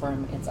services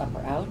firm, it's up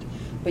or out,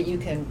 but you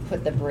can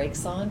put the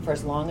brakes on for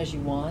as long as you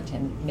want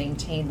and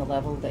maintain the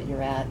level that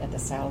you're at the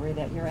salary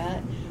that you're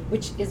at,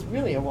 which is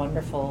really a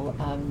wonderful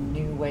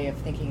new way of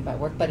thinking about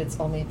work, but it's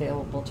only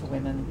available to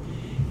women.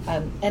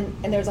 And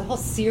there's a whole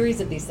series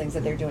of these things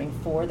that they're doing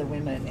for the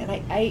women. And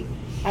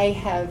I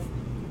have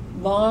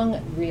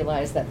long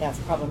realized that that's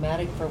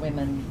problematic for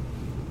women,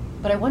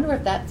 but I wonder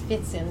if that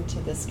fits into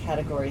this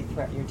category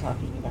threat you're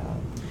talking about.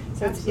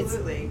 So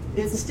absolutely.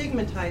 It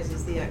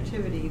stigmatizes the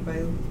activity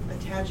by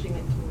attaching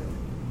it to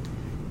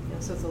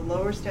women. So it's a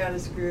lower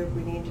status group.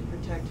 We need to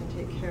protect and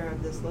take care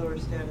of this lower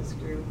status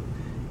group.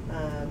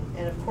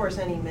 And of course,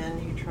 any men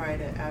who try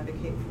to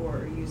advocate for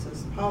or use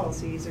those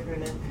policies are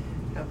going to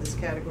have this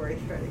category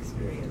threat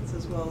experience,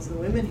 as well as the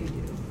women who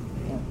do.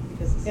 Yeah.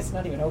 Because it's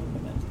not even open to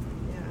men.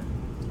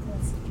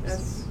 Yeah.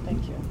 That's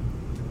thank you.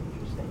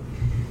 Interesting.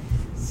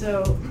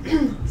 So,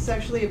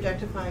 sexually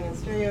objectifying and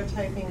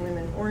stereotyping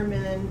women or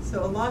men.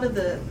 So a lot of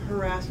the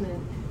harassment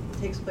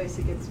that takes place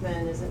against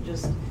men isn't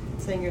just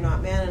saying you're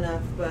not man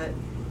enough, but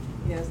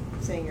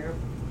saying you're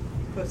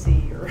a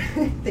pussy or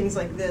things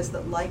like this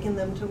that liken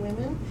them to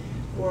women,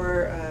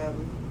 or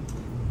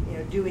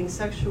doing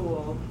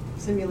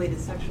simulated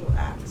sexual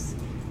acts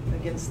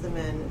against the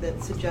men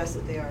that suggest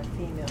that they are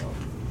female.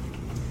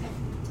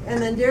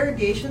 And then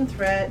derogation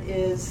threat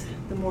is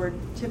the more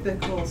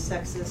typical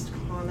sexist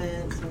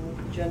comments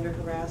and gender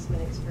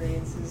harassment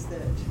experiences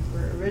that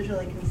were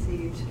originally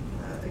conceived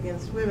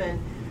against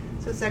women.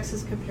 So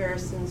sexist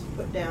comparisons,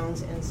 put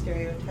downs, and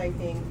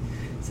stereotyping,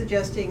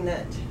 suggesting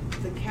that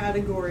the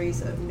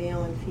categories of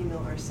male and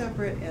female are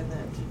separate and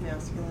that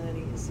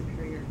masculinity is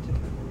superior to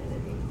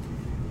femininity.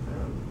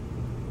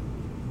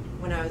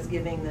 When I was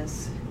giving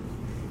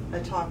a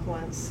talk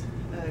once,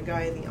 a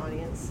guy in the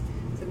audience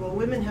said, well,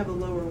 women have a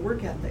lower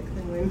work ethic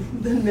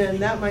than men.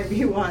 That might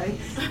be why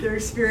they're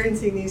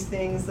experiencing these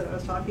things that I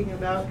was talking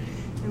about.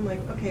 I'm like,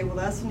 okay, well,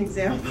 that's an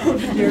example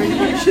of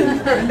derogation.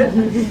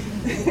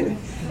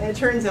 And it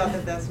turns out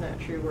that that's not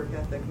true. Work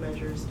ethic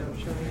measures don't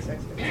show any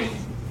sex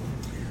differences.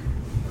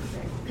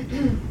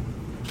 Okay.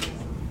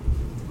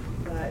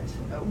 But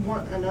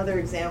another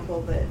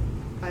example that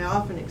I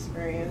often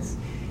experience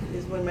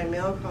is when my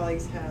male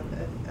colleagues have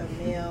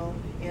a male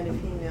and a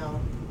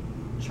female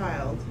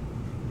child,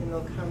 and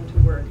they'll come to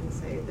work and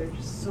say they're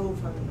just so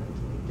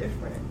fundamentally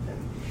different,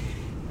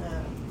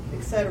 and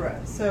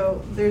etc.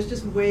 So there's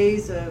just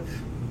ways of,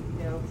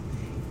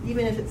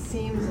 even if it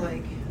seems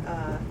like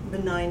a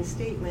benign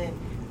statement,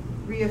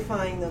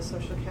 reifying those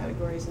social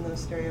categories and those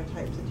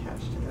stereotypes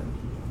attached to them.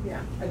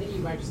 Yeah. I think you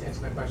might just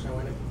answer my question. I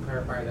want to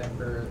clarify that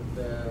for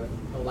the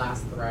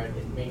last thread,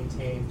 it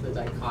maintains the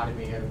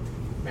dichotomy of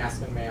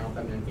masculine male,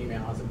 feminine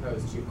female, as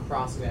opposed to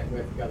crossing it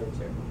with the other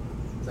two.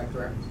 Is that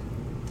correct?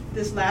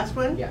 This last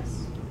one?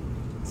 Yes.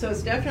 So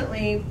it's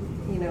definitely,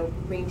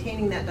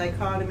 maintaining that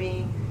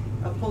dichotomy,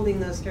 upholding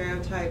those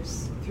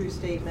stereotypes through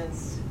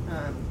statements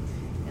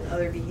and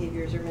other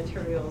behaviors or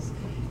materials.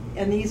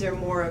 And these are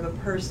more of a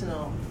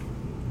personal,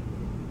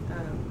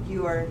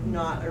 you are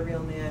not a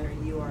real man or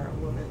you are a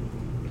woman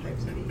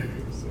types of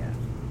behaviors, yeah.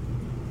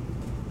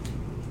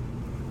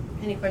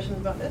 Any questions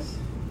about this?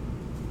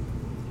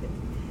 Okay.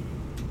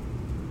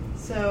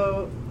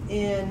 So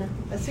in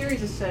a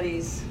series of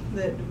studies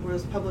that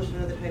was published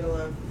under the title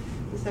of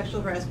The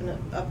Sexual Harassment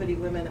of Uppity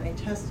Women, I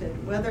tested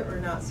whether or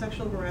not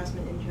sexual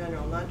harassment in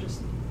general, not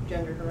just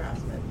gender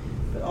harassment,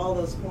 but all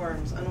those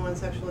forms, unwanted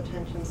sexual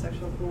attention,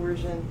 sexual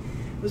coercion,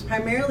 was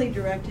primarily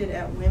directed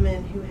at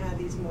women who had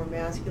these more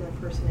masculine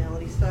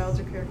personality styles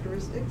or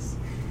characteristics.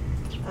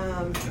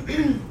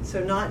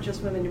 So not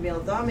just women in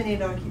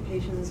male-dominated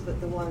occupations, but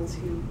the ones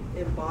who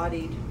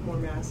embodied more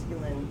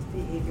masculine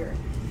behavior.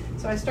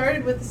 So I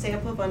started with a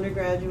sample of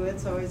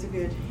undergraduates, always a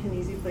good and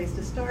easy place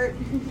to start.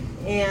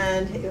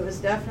 And it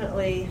was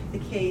definitely the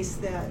case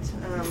that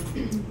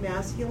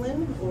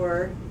masculine,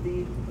 or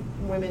the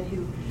women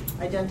who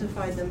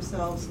identified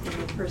themselves in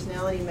the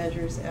personality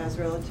measures as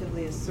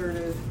relatively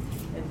assertive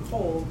and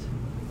cold,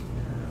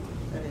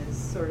 that is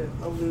sort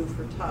of aloof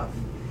or tough,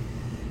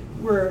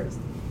 were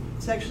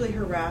sexually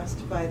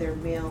harassed by their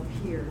male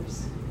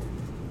peers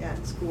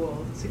at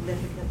school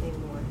significantly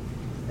more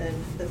than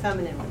the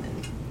feminine women.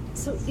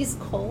 So is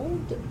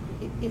cold,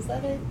 is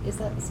that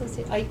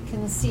associated? I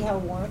can see how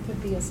warmth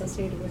would be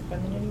associated with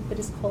femininity, but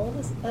is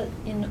cold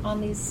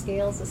on these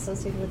scales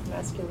associated with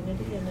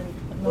masculinity?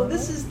 Well,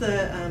 this is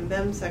the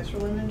BEM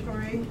sexual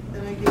inventory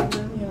that I gave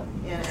them,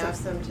 yeah, and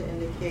asked them to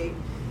indicate.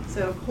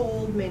 So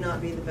cold may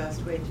not be the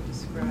best way to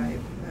describe,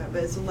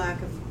 but it's a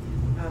lack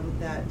of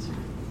that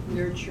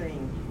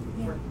nurturing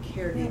or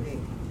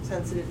caregiving,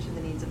 sensitive to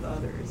the needs of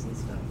others and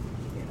stuff.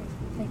 Yeah.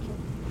 Thank you.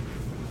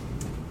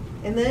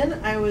 And then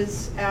I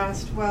was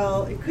asked,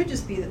 well, it could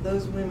just be that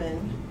those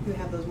women who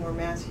have those more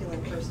masculine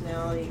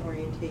personality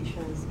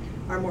orientations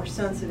are more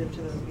sensitive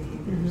to those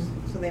behaviors.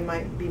 Mm-hmm. So they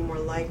might be more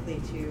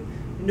likely to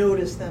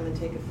notice them and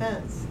take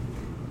offense,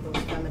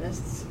 those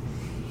feminists.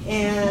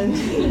 And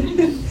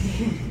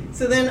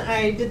so then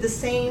I did the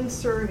same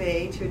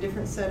survey to a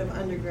different set of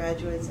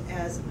undergraduates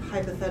as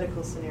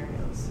hypothetical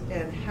scenarios.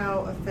 And how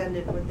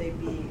offended would they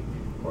be,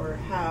 or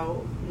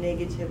how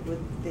negative would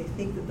they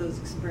think that those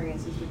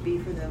experiences would be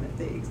for them if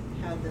they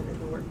had them in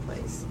the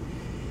workplace.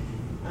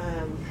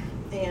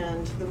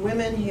 And the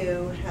women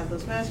who had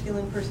those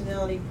masculine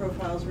personality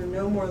profiles were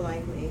no more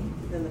likely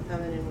than the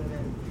feminine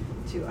women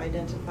to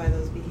identify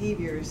those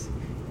behaviors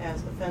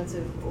as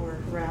offensive or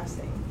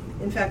harassing.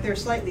 In fact, they're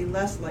slightly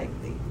less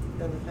likely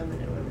than the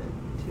feminine women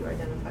to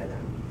identify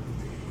them.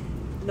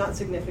 Not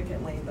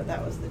significantly, but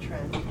that was the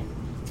trend.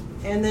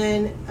 And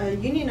then a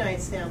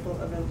unionized sample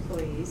of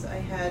employees. I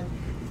had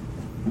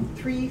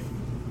 3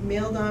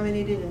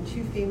 male-dominated and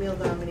 2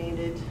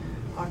 female-dominated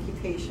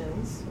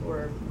occupations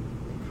or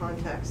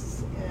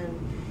contexts,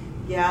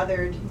 and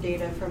gathered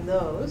data from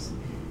those.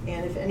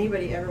 And if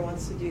anybody ever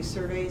wants to do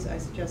surveys, I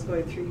suggest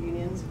going through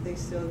unions if they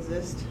still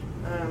exist.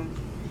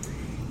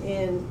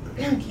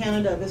 In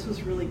Canada, this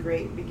was really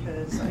great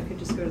because I could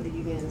just go to the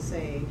union and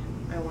say,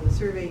 I want to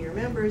survey your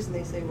members, and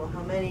they say, well,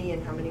 how many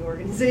and how many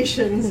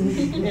organizations?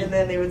 And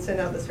then they would send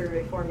out the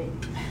survey for me.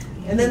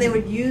 And then they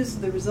would use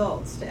the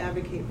results to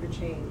advocate for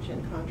change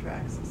in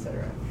contracts,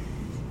 etc.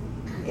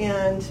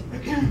 And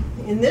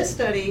in this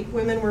study,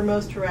 women were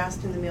most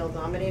harassed in the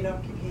male-dominated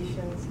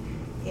occupations,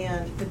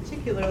 and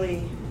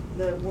particularly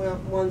the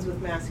ones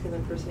with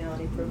masculine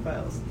personality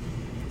profiles.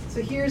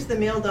 So here's the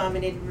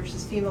male-dominated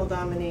versus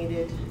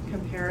female-dominated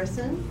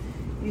comparison.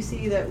 You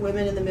see that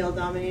women in the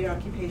male-dominated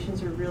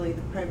occupations are really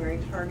the primary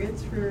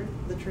targets for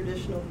the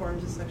traditional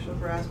forms of sexual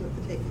harassment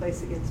that take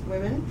place against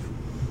women.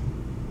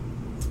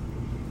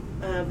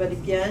 But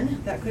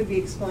again, that could be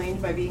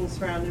explained by being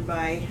surrounded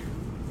by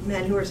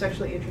men who are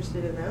sexually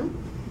interested in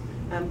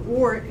them,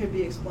 or it could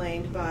be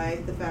explained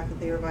by the fact that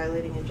they are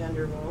violating a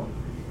gender role.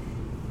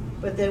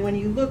 But then when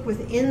you look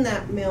within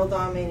that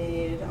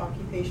male-dominated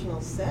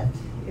occupational set,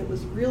 it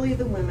was really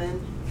the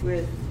women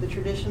with the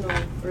traditional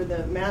or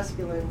the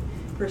masculine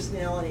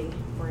personality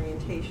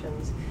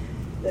orientations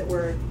that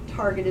were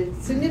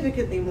targeted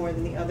significantly more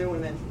than the other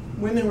women.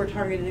 Women were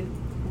targeted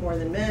more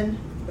than men,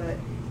 but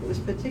it was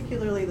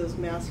particularly those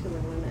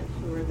masculine women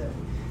who were the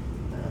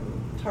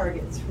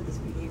targets for this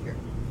behavior,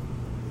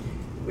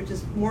 which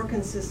is more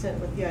consistent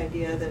with the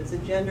idea that it's a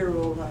gender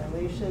role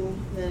violation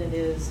than it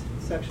is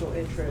sexual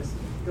interest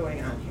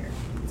going on here.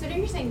 So now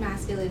you're saying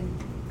masculine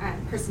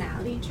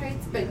personality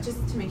traits, but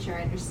just to make sure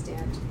I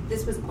understand,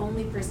 this was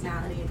only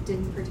personality. It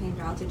didn't pertain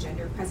at all to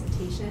gender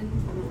presentation,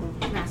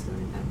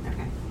 masculine and feminine.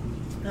 Okay.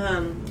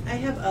 I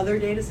have other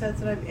data sets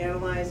that I've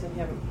analyzed and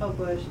haven't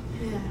published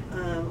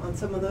on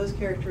some of those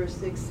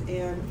characteristics,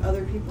 and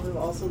other people have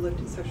also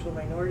looked at sexual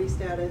minority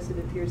status. It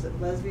appears that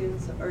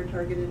lesbians are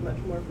targeted much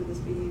more for this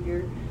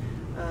behavior.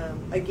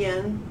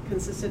 Again,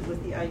 consistent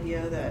with the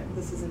idea that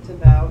this isn't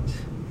about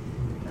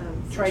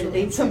trying to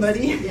date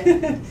somebody.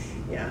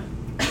 Yeah.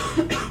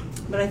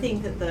 But I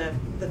think that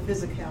the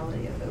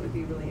physicality of it would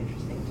be really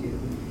interesting too,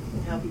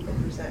 and how people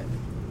present.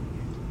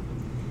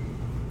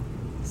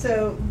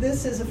 So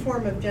this is a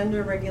form of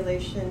gender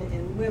regulation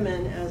in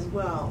women as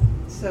well.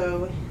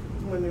 So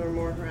women were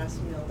more harassed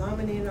in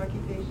male-dominated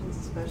occupations,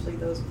 especially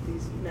those with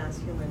these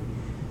masculine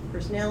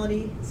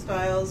personality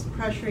styles,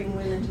 pressuring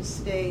women to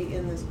stay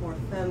in this more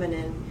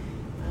feminine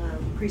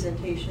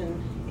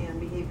presentation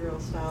and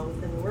behavioral style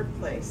within the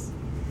workplace.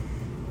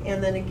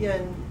 And then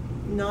again,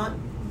 not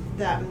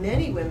that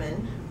many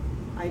women,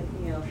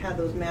 have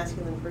those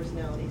masculine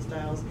personality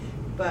styles,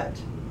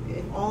 but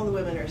if all the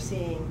women are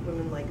seeing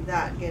women like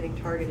that getting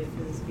targeted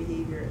for this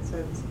behavior, it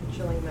sends a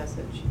chilling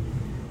message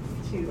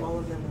to all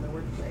of them in the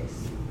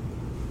workplace.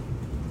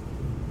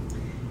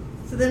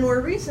 So then more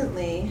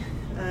recently,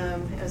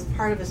 as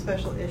part of a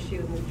special issue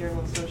in the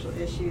Journal of Social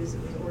Issues,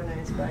 it was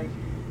organized by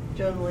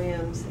Joan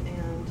Williams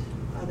and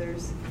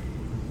others,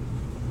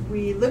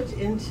 we looked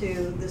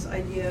into this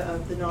idea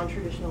of the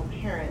non-traditional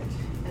parent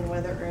and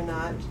whether or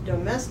not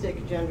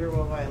domestic gender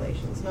role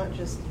violations, not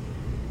just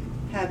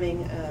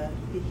having a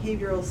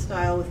behavioral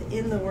style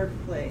within the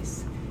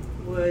workplace,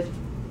 would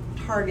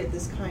target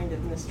this kind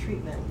of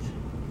mistreatment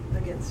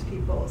against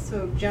people.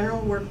 So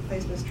general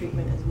workplace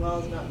mistreatment as well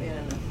as not man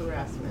enough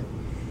harassment.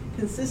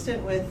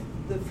 Consistent with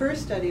the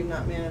first study of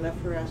not man enough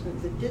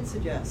harassment that did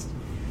suggest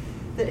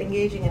that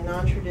engaging in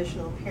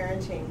non-traditional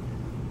parenting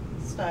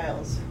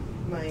styles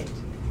might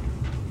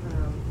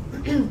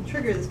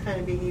trigger this kind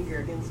of behavior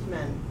against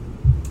men.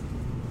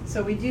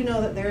 So we do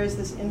know that there is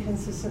this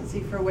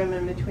inconsistency for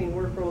women between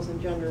work roles and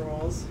gender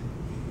roles.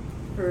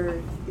 For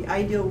the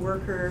ideal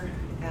worker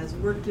as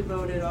work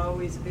devoted,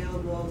 always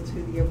available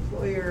to the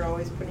employer,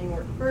 always putting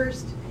work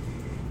first.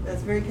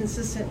 That's very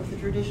consistent with the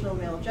traditional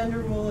male gender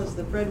role as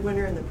the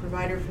breadwinner and the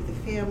provider for the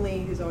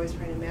family, who's always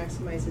trying to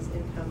maximize his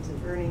incomes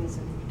and earnings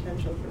and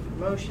potential for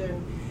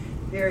promotion.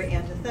 Very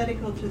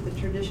antithetical to the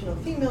traditional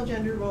female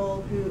gender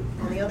role, who,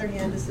 on the other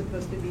hand, is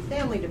supposed to be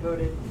family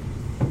devoted.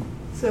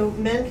 So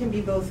men can be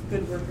both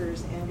good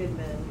workers and good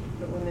men,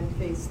 but women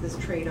face this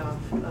trade-off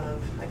of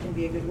I can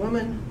be a good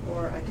woman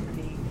or I can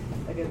be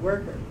a good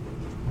worker.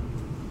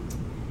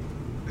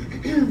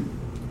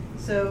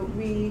 So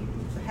we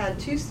had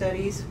two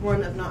studies,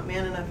 one of not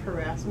man enough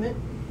harassment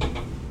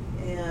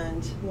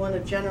and one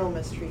of general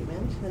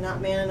mistreatment. The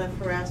not man enough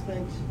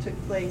harassment took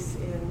place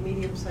in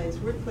medium-sized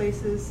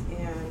workplaces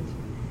and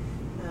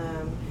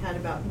had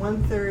about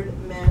 1/3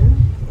 men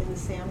in the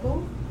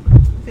sample.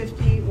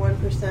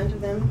 51%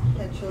 of them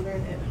had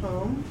children at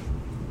home.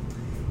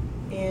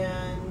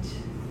 And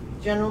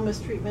general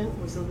mistreatment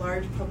was a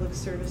large public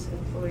service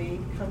employee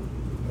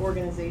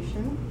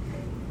organization,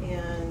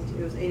 and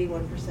it was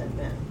 81%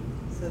 men.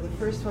 So the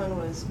first one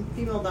was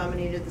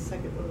female-dominated, the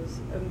second one was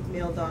a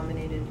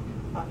male-dominated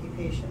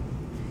occupation.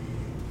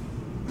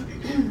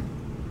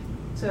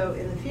 So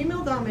in the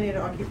female-dominated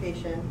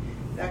occupation,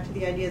 back to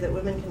the idea that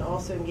women can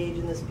also engage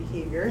in this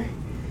behavior,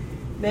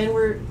 men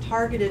were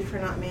targeted for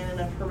not man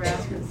enough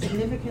harassment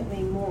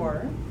significantly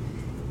more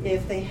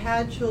if they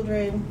had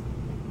children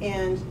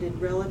and did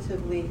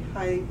relatively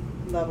high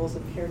levels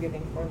of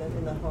caregiving for them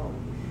in the home.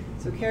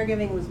 So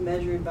caregiving was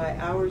measured by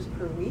hours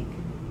per week.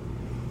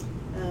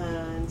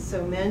 And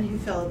so men who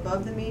fell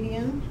above the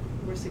median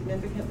were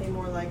significantly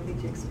more likely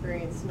to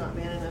experience not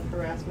man enough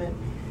harassment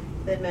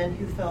than men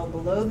who fell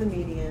below the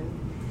median.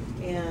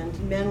 And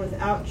men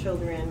without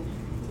children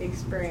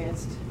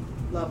experienced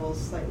levels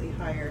slightly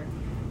higher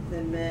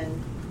than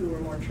men who were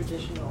more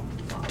traditional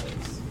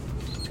fathers.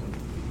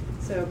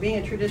 So being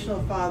a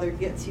traditional father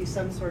gets you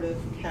some sort of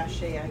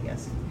cachet, I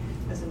guess,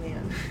 as a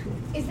man.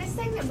 Is this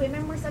saying that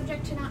women were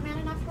subject to not man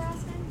enough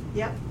harassment?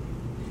 Yep.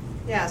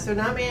 Yeah, so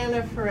not man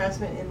enough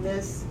harassment in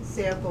this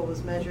sample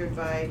was measured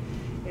by,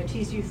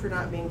 tease you for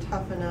not being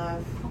tough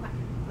enough. Okay.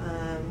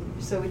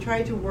 So we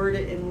tried to word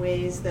it in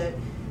ways that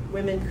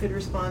women could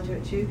respond to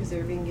it too, because they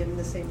were being given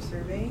the same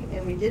survey.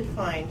 And we did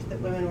find that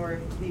women were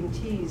being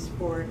teased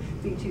for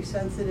being too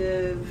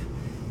sensitive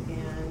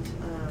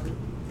and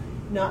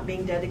not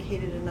being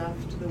dedicated enough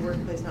to the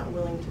workplace, not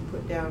willing to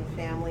put down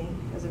family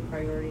as a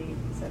priority,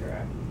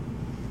 etc.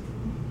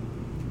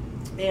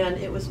 And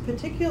it was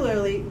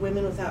particularly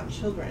women without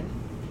children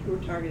who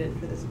were targeted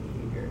for this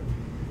behavior.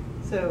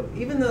 So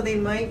even though they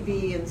might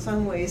be in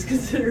some ways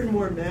considered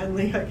more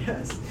manly, I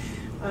guess,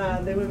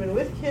 than women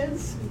with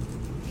kids,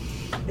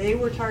 they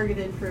were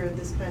targeted for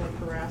this kind of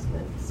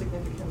harassment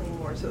significantly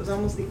more. So it was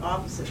almost the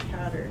opposite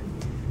pattern.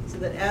 So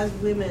that as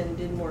women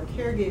did more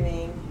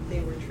caregiving, they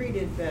were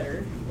treated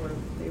better, or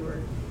they were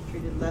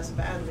treated less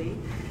badly.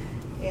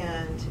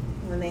 And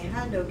when they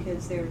had no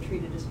kids, they were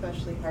treated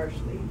especially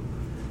harshly.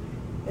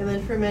 And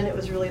then for men, it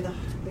was really the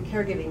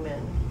caregiving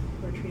men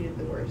who were treated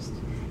the worst.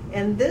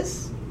 And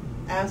this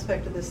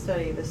aspect of the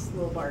study, this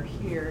little bar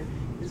here,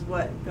 is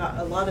what got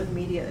a lot of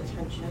media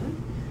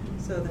attention.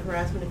 So the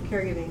harassment of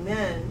caregiving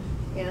men.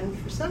 And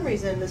for some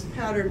reason, this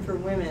pattern for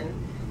women,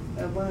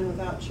 of women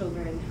without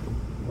children,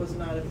 was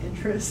not of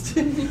interest.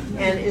 And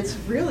it's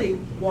really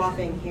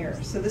whopping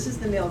here. So this is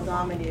the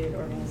male-dominated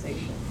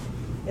organization.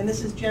 And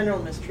this is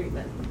general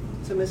mistreatment.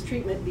 So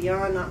mistreatment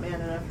beyond not man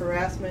enough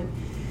harassment.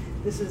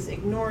 This is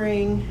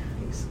ignoring,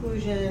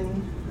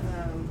 exclusion,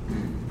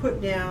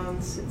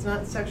 put-downs. It's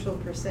not sexual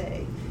per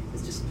se.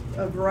 It's just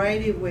a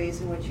variety of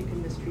ways in which you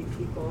can mistreat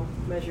people,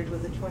 measured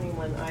with a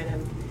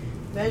 21-item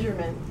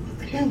measurement.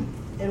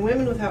 And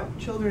women without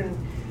children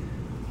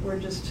were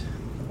just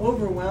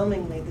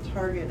overwhelmingly the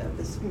target of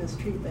this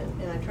mistreatment.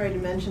 And I tried to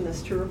mention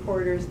this to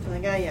reporters,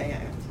 like,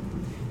 yeah.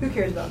 Who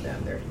cares about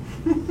them? They're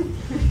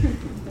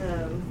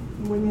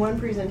when one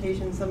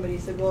presentation, somebody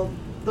said, well,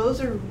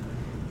 those are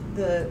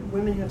the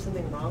women who have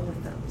something wrong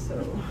with them, so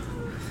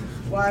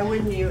why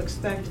wouldn't you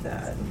expect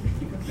that?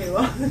 Okay,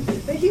 well,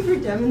 thank you for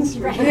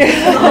demonstrating.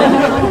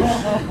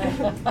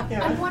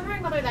 Yeah. I'm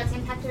wondering whether that's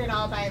impacted at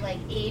all by like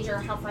age or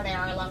how far they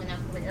are along in their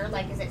career.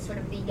 Like, is it sort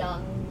of the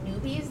young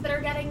newbies that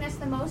are getting this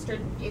the most, or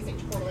is it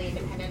totally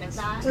independent of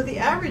that? So the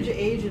average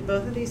age of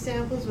both of these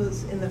samples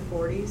was in the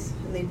 40s,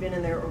 and they'd been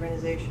in their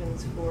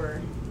organizations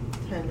for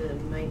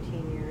independent in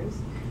 19 years.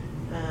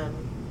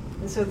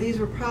 And so these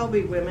were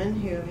probably women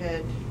who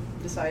had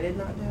decided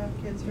not to have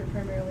kids who are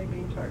primarily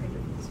being targeted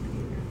for this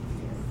behavior.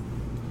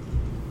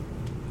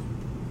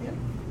 Yeah.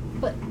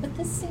 But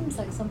this seems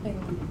like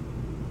something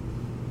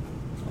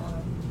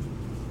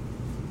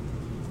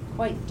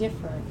quite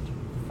different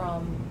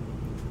from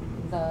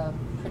the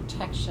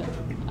protection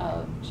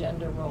of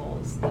gender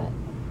roles that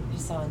you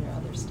saw in your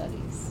other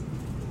studies.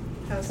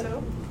 How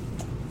so?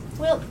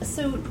 Well,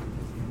 so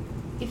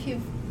if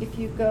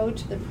you go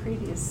to the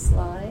previous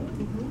slide,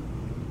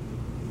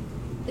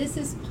 this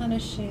is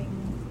punishing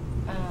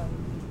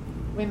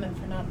women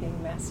for not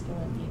being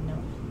masculine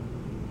enough,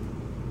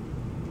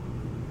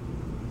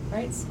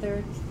 right?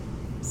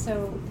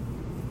 So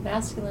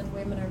masculine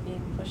women are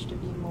being pushed to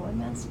be more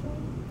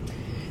masculine.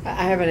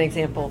 I have an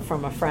example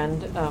from a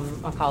friend,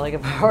 a colleague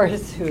of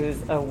ours,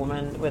 who's a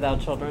woman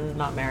without children,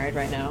 not married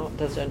right now,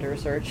 does gender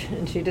research,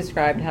 and she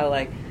described how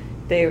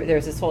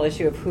there's this whole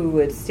issue of who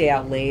would stay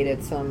out late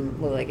at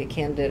some, like a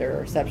candidate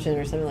or reception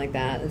or something like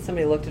that, and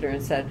somebody looked at her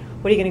and said,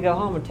 "What are you going to go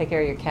home and take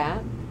care of your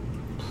cat?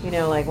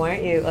 Why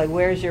aren't you,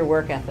 where's your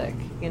work ethic?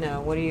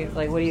 What do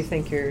you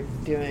think you're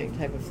doing?"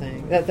 type of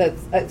thing.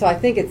 So I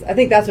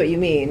think that's what you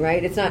mean,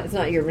 right? It's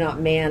not you're not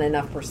man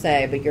enough per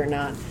se, but you're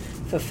not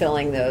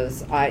fulfilling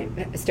those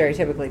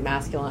stereotypically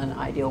masculine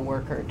ideal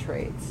worker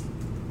traits.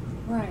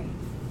 Right.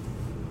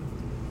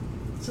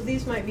 So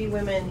these might be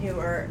women who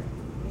are,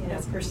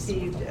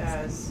 perceived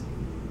as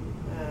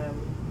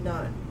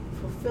not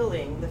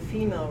fulfilling the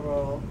female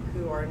role,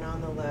 who are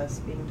nonetheless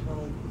being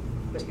told,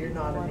 "But you're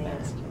not a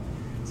man."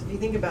 So if you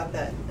think about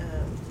that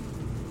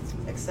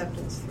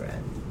acceptance threat,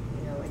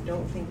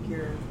 don't think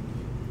you're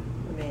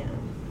a man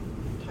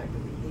type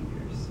of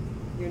behaviors.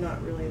 You're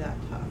not really that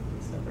tough,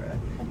 etc.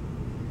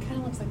 Kind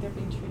of looks like they're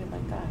being treated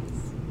like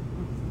guys.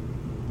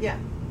 Yeah,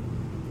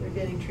 they're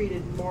getting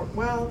treated more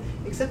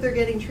except they're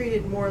getting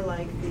treated more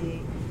like the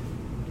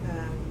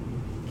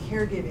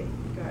caregiving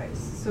guys.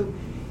 So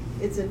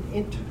it's a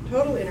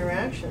total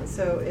interaction.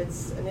 So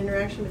it's an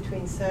interaction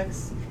between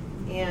sex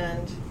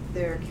and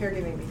their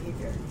caregiving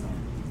behavior.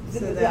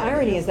 So the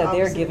irony is that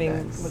they're opposite giving,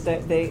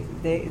 effects.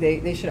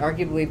 they should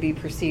arguably be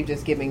perceived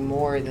as giving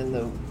more than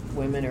the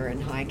women are in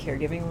high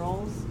caregiving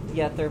roles,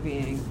 yet they're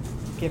being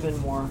given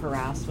more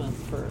harassment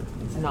for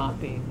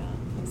not being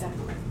that.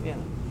 Exactly. Yeah.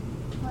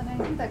 Well, and I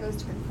think that goes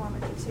to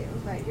conformity too,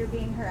 right? You're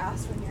being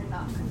harassed when you're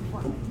not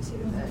conforming to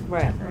the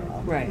Right. gender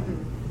role. Right.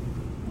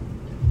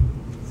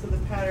 So the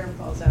pattern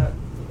falls out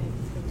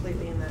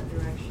completely in that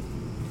direction.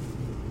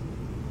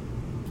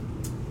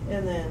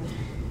 And then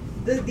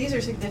these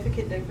are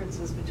significant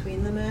differences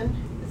between the men.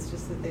 It's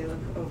just that they look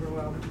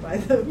overwhelmed by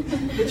the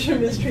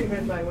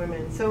mistreatment by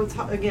women. So it's,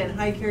 again,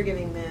 high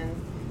caregiving men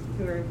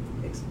who are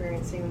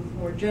experiencing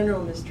more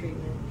general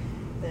mistreatment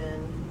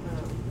than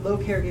low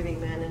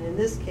caregiving men, and in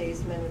this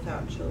case, men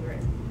without children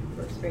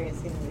who are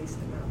experiencing the least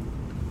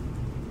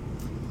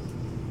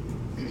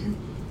amount.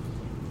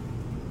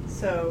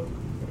 So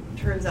it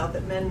turns out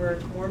that men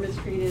were more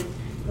mistreated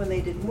when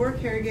they did more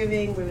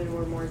caregiving, women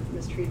were more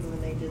mistreated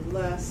when they did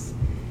less,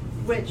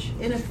 which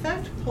in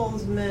effect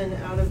pulls men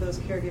out of those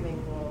caregiving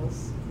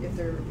roles if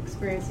they're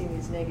experiencing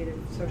these negative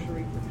social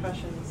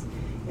repercussions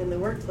in the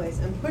workplace,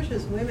 and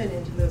pushes women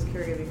into those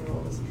caregiving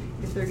roles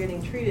if they're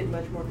getting treated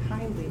much more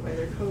kindly by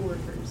their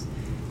coworkers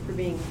for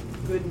being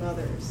good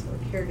mothers or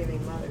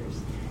caregiving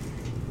mothers.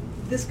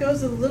 This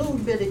goes a little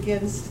bit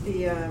against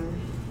the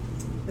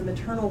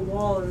maternal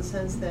wall in the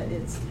sense that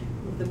it's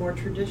the more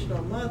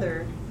traditional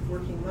mother,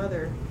 working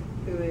mother,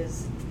 who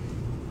is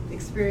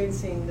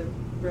experiencing the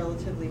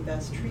relatively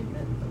best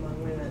treatment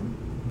among women,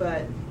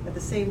 but at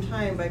the same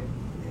time, by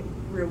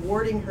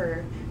rewarding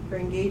her for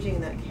engaging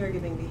in that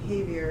caregiving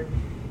behavior,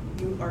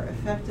 you are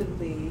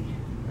effectively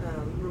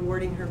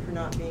rewarding her for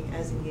not being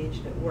as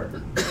engaged at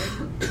work,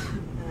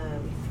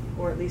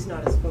 or at least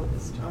not as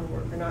focused on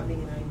work, or not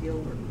being an ideal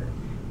worker,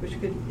 which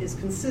is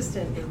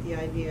consistent with the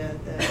idea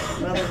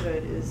that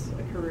motherhood is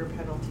a career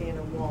penalty and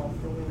a wall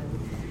for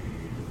women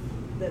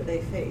that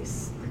they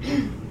face.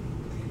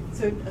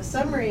 So a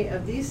summary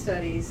of these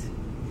studies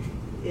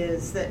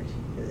is that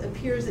it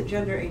appears that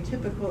gender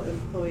atypical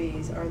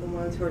employees are the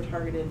ones who are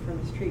targeted for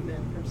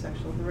mistreatment, from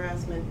sexual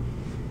harassment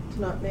to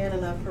not man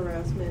enough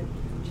harassment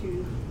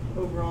to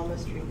overall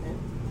mistreatment,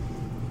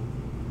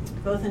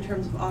 both in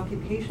terms of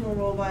occupational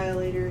role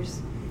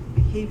violators,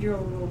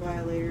 behavioral role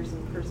violators,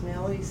 and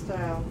personality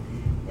style,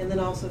 and then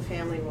also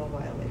family role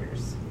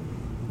violators.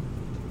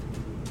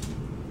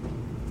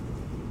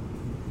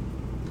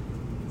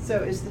 So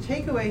is the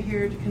takeaway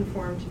here to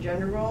conform to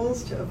gender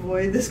roles to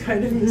avoid this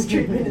kind of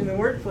mistreatment in the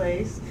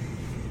workplace?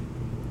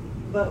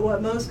 But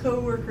what most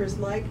coworkers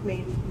like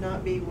may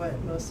not be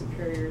what most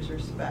superiors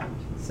respect.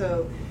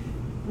 So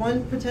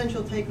one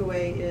potential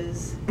takeaway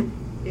is,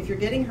 if you're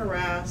getting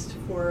harassed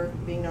for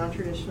being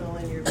non-traditional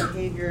in your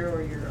behavior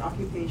or your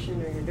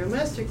occupation or your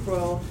domestic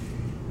role,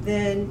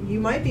 then you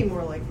might be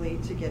more likely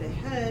to get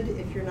ahead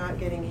if you're not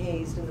getting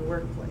hazed in the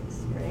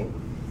workplace, right?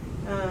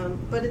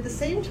 But at the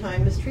same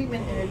time,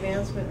 mistreatment and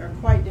advancement are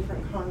quite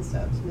different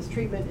concepts.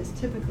 Mistreatment is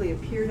typically a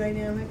peer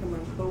dynamic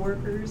among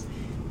coworkers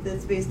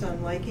that's based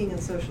on liking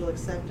and social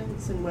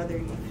acceptance and whether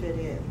you fit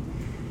in.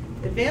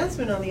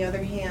 Advancement, on the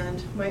other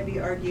hand, might be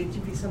argued to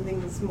be something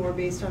that's more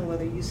based on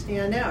whether you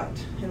stand out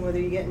and whether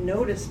you get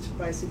noticed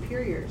by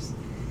superiors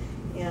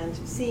and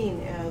seen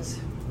as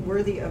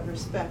worthy of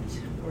respect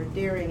or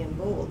daring and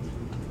bold.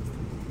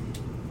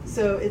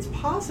 So it's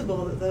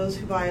possible that those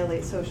who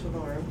violate social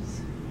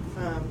norms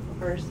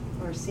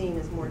are seen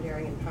as more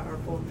daring and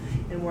powerful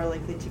and more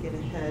likely to get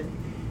ahead.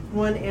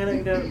 One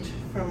anecdote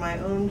from my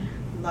own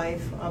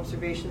life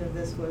observation of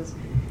this was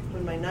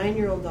when my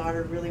 9-year-old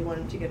daughter really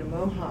wanted to get a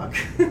mohawk.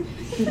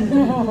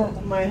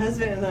 My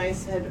husband and I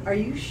said, "Are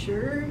you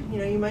sure?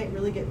 You might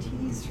really get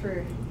teased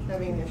for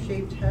having a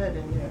shaved head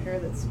and hair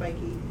that's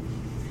spiky."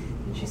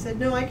 And she said,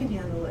 "No, I can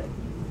handle it."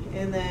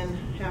 And then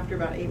after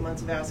about 8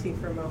 months of asking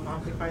for a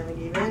mohawk, we finally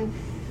gave in.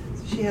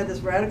 So she had this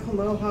radical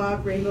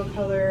mohawk, rainbow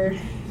color,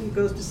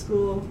 goes to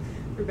school,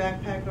 her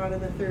backpack on in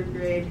the 3rd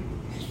grade.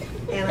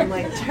 And I'm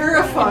like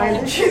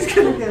terrified that she's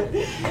going to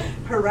get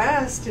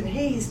harassed and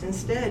hazed.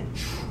 Instead,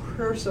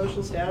 her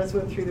social status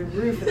went through the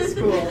roof at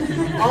school.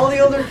 All the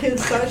older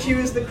kids thought she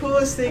was the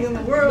coolest thing in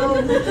the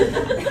world.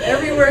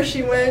 Everywhere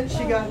she went,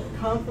 she got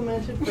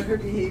complimented for her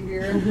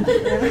behavior.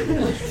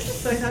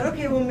 So I thought,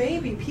 okay, well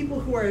maybe people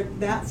who are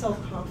that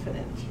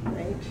self-confident,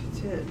 right,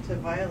 to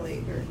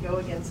violate or go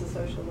against the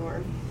social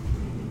norm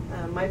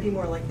might be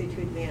more likely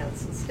to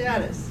advance in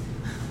status.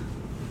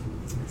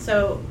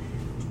 So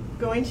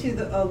going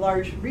to a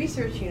large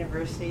research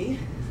university,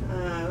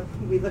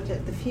 we looked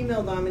at the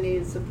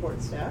female-dominated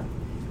support staff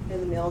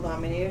and the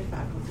male-dominated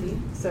faculty.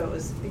 So it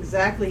was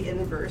exactly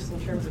inverse in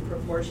terms of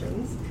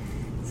proportions,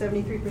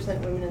 73%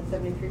 women and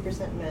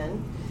 73%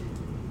 men.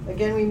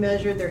 Again, we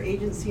measured their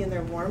agency and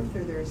their warmth,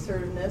 or their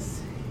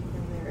assertiveness,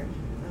 and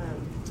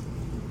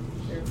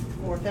their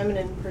more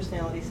feminine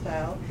personality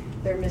style,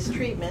 their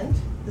mistreatment,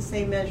 the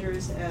same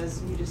measures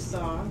as you just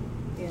saw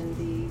in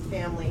the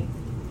family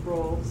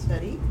role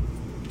study.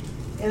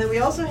 And then we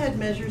also had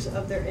measures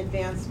of their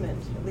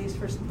advancement, at least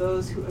for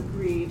those who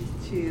agreed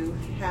to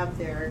have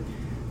their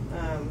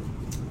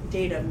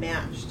data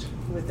matched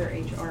with their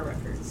HR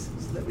records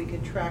so that we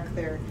could track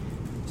their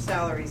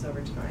salaries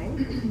over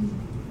time.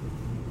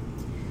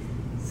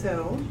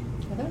 So,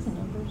 are those the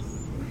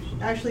numbers?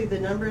 Actually, the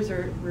numbers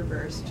are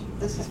reversed.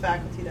 This is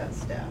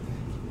faculty.staff.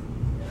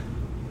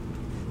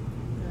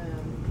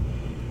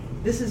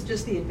 This is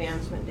just the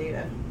advancement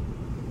data.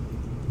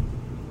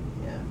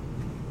 Yeah.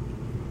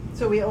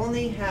 So we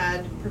only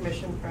had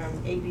permission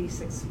from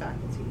 86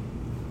 faculty,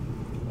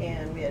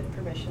 and we had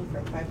permission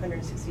from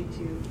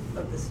 562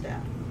 of the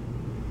staff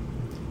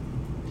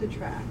to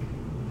track.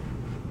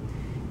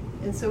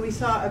 And so we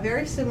saw a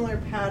very similar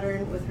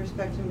pattern with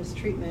respect to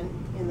mistreatment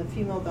in the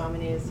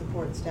female-dominated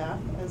support staff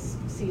as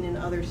seen in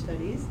other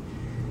studies.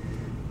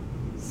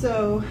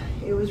 So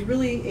it was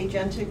really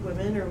agentic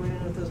women, or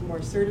women with those more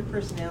assertive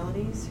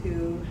personalities,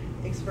 who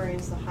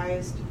experienced the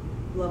highest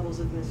levels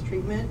of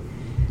mistreatment.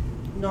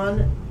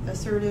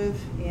 Non-assertive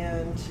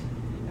and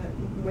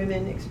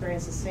women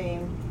experienced the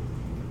same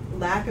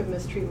lack of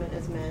mistreatment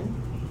as men,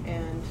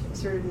 and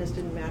assertiveness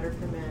didn't matter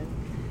for men.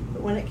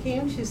 But when it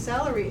came to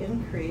salary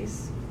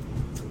increase,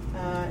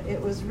 it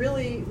was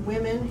really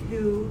women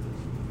who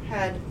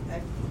had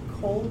a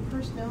cold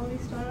personality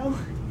style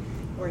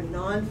or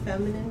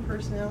non-feminine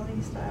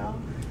personality style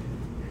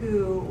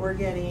who were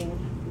getting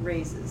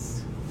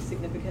raises,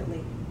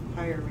 significantly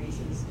higher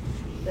raises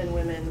than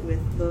women with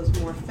those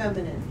more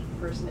feminine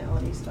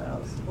personality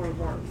styles or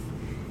warmth.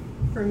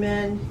 For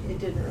men, it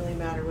didn't really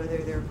matter whether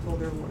they were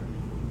cold or warm.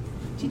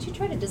 Did you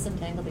try to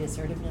disentangle the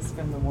assertiveness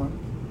from the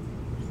warmth?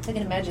 I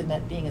can imagine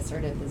that being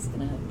assertive is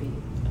going to be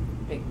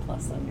a big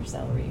plus on your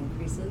salary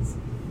increases.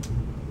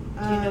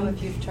 Do you know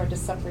if you've tried to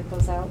separate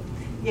those out?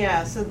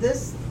 Yeah, so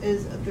this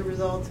is the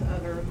result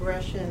of a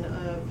regression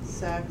of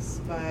sex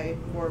by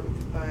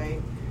warmth, by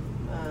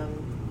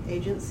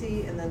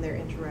agency, and then their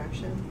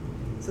interaction.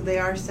 So they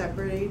are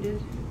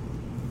separated.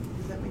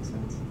 Does that make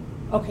sense?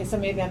 Okay, so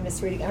maybe I'm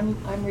misreading.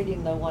 I'm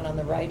reading the one on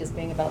the right as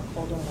being about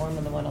cold and warm,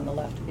 and the one on the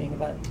left being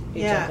about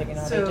agentic and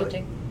not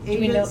agentic.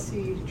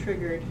 Agency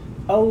triggered.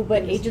 Oh,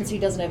 but agency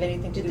doesn't have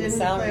anything to do with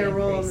salary increase. It didn't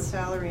play a role increase. in the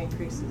salary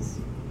increases.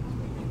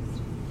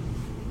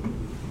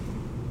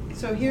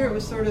 So here it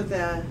was sort of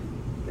the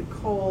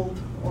cold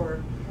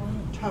or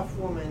tough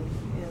woman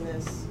in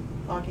this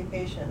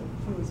occupation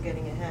who was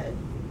getting ahead.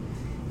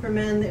 For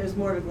men, it was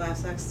more of a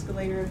glass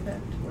escalator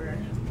effect, where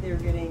they were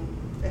getting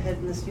ahead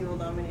in this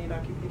female-dominated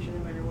occupation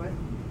no matter what.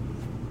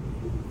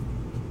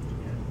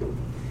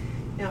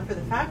 Yeah. Now for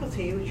the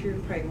faculty, which you're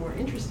probably more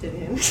interested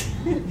in,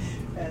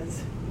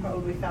 as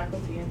probably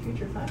faculty and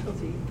future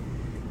faculty,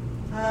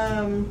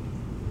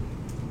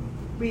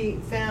 we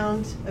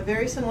found a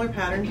very similar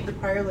pattern to the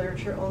prior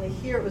literature, only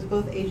here it was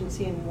both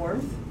agency and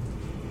warmth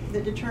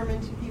that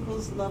determined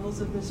people's levels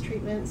of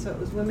mistreatment. So it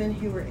was women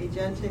who were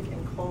agentic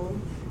and cold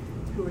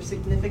who were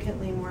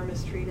significantly more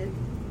mistreated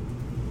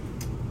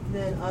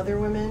than other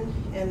women,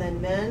 and then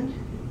men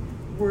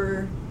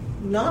were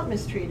not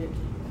mistreated,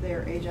 they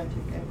are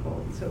agentic and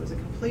cold. So it was a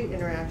complete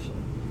interaction.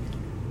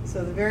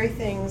 So the very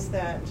things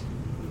that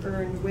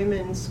earned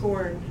women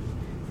scorn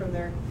from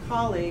their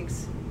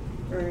colleagues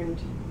earned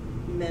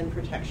men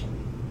protection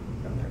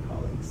from their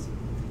colleagues.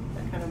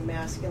 That kind of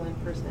masculine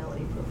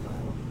personality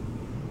profile.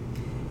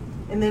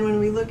 And then when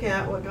we look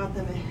at what got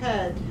them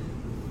ahead,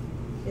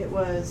 it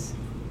was,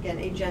 again,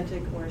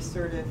 agentic or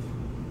assertive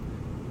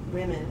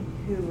women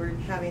who were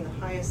having the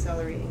highest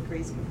salary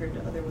increase compared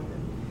to other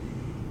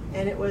women.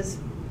 And it was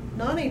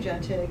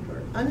non-agentic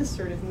or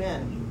unassertive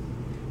men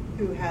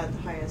who had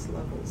the highest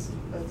levels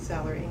of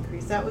salary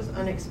increase. That was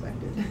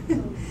unexpected.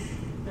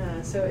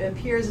 So it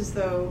appears as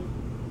though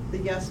the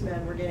yes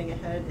men were getting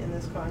ahead in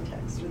this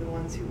context, or the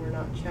ones who were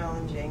not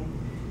challenging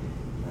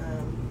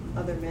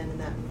other men in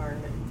that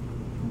environment.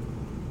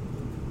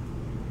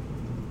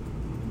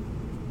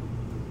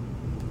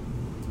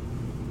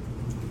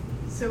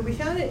 So we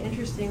found it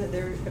interesting that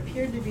there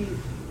appeared to be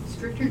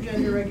stricter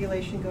gender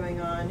regulation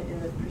going on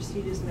in the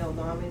prestigious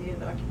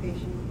male-dominated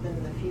occupation than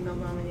in the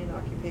female-dominated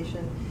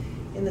occupation,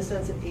 in the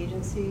sense that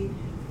agency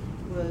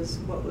was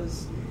what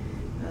was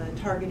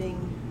targeting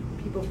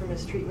people for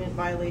mistreatment,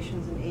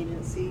 violations, and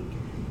agency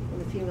in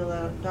the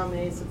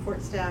female-dominated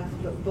support staff,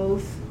 but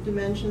both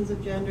dimensions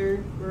of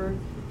gender were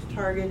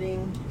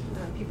targeting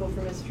people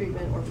for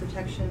mistreatment or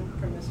protection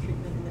from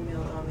mistreatment in the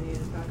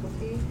male-dominated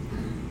faculty.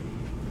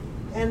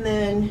 And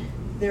then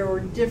there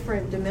were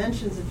different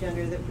dimensions of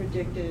gender that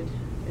predicted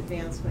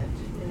advancement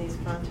in these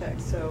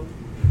contexts. So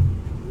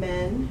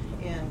men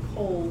and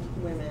cold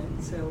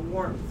women, so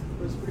warmth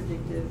was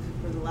predictive,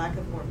 or the lack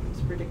of warmth was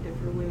predictive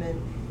for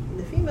women in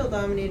the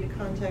female-dominated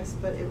context,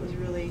 but it was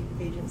really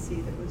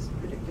agency that was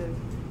predictive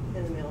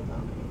in the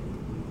male-dominated.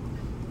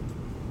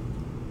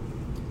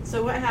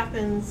 So what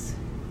happens,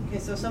 okay,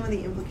 so some of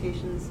the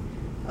implications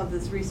of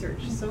this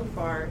research so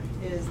far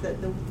is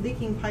that the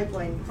leaking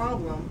pipeline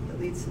problem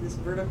that leads to this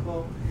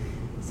vertical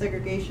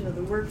segregation of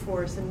the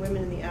workforce and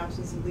women in the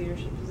absence of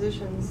leadership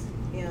positions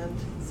and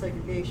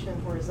segregation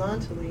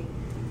horizontally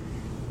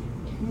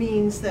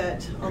means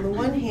that on the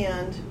one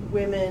hand,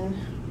 women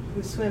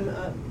who swim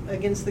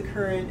against the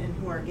current and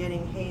who are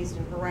getting hazed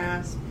and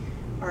harassed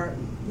are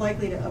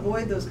likely to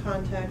avoid those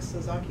contexts,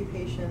 those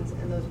occupations,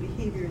 and those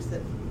behaviors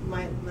that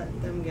might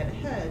let them get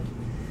ahead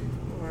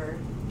or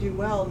do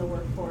well in the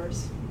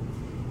workforce.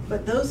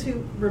 But those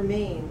who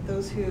remain,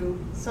 those who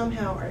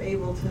somehow are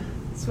able to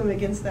swim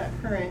against that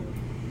current,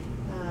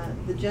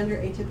 the gender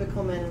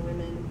atypical men and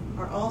women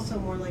are also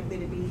more likely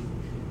to be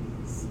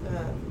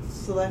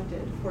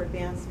selected for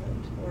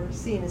advancement or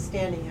seen as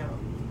standing out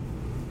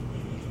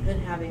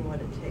and having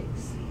what it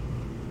takes.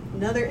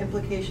 Another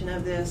implication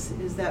of this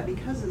is that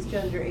because it's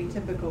gender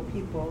atypical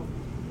people,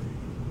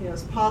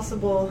 it's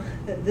possible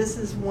that this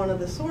is one of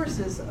the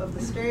sources of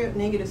the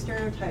negative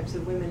stereotypes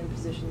of women in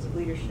positions of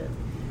leadership.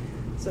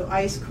 So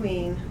Ice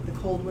Queen, the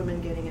cold women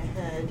getting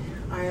ahead,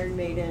 Iron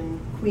Maiden,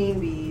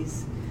 Queen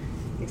Bees,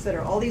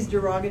 etc. All these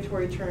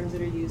derogatory terms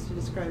that are used to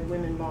describe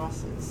women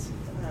bosses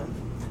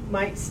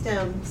might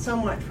stem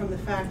somewhat from the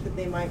fact that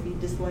they might be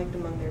disliked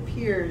among their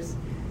peers,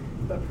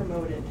 but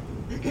promoted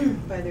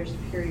by their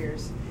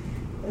superiors.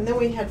 And then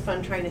we had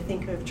fun trying to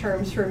think of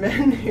terms for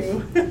men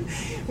who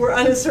were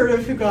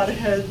unassertive, who got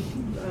ahead.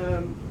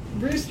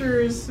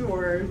 Roosters,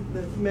 or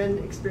the men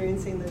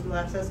experiencing the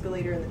glass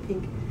escalator in the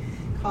pink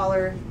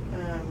collar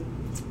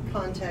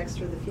context,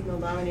 or the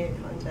female-dominated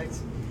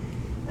context.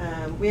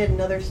 We had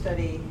another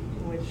study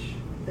in which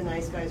the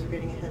nice guys were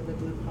getting ahead in the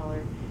blue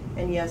collar,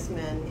 and yes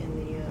men in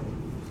the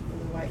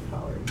white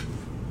collar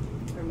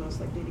are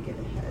most likely to get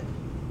ahead.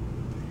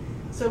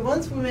 So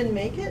once women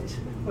make it,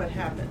 what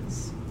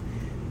happens?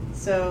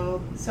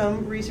 So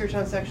some research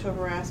on sexual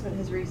harassment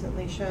has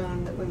recently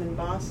shown that women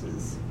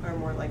bosses are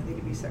more likely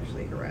to be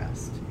sexually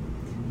harassed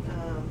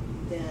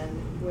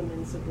than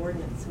women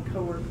subordinates and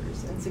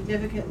coworkers, and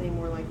significantly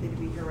more likely to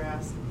be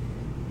harassed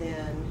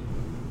than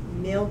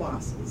male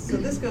bosses. So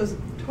this goes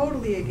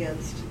totally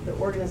against the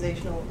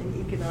organizational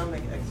and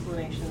economic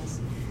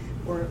explanations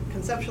or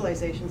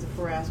conceptualizations of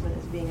harassment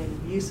as being an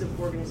abuse of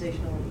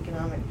organizational and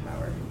economic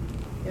power.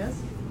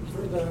 Yes?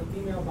 Were the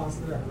female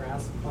bosses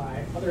harassed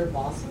by other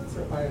bosses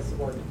or by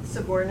subordinates?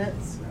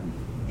 Subordinates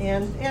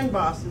and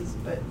bosses,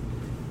 but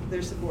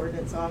their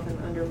subordinates often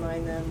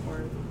undermine them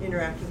or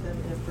interact with them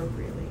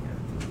inappropriately.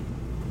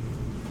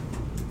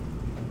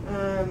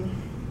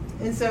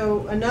 And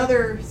so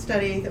another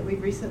study that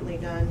we've recently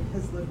done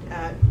has looked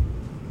at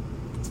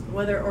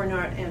whether or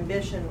not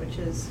ambition, which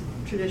is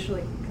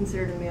traditionally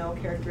considered a male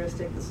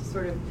characteristic, this is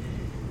sort of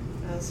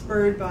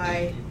spurred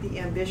by the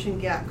ambition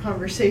gap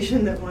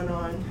conversation that went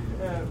on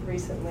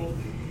recently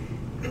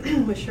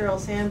with Sheryl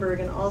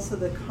Sandberg, and also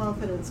the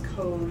Confidence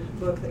Code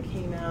book that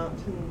came out,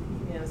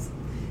 and it's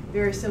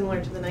very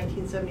similar to the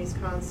 1970s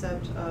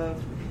concept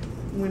of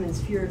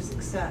women's fear of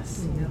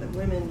success, that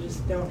women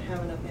just don't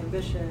have enough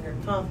ambition or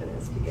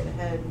confidence to get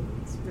ahead.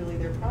 It's really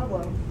their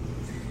problem.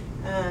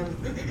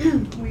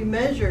 We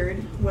measured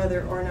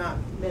whether or not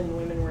men and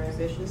women were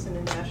ambitious in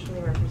a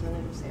nationally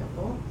representative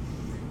sample.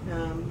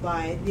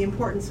 by the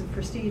importance of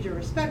prestige or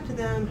respect to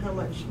them, how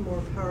much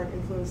more power and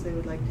influence they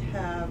would like to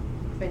have,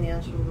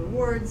 financial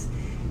rewards,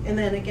 and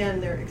then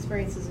again their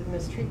experiences of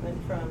mistreatment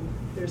from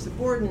their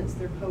subordinates,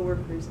 their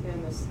coworkers,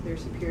 and their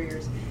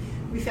superiors.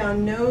 We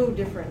found no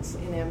difference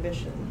in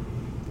ambition,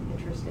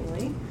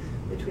 interestingly,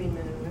 between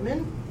men and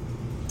women,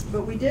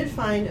 but we did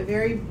find a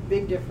very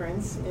big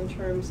difference in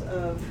terms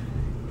of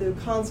the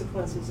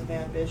consequences of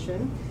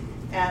ambition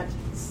at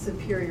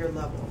superior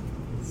level.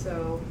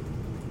 So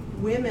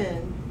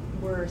women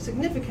were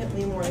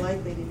significantly more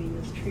likely to be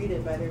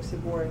mistreated by their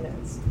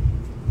subordinates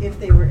if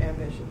they were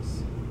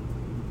ambitious.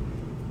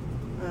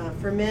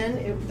 For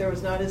men, there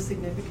was not a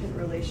significant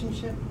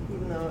relationship,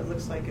 even though it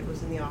looks like it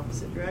was in the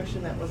opposite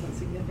direction. That wasn't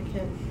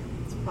significant.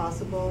 It's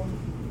possible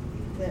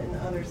that in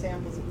other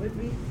samples it would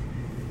be.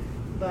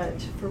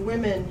 But for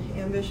women,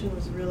 ambition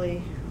was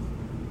really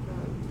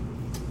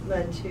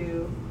led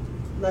to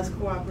less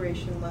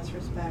cooperation, less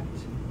respect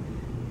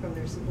from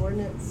their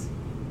subordinates,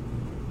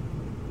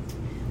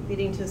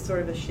 leading to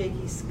sort of a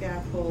shaky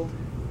scaffold,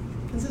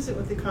 consistent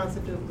with the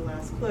concept of the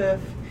glass cliff.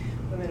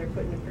 Women are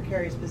put into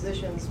precarious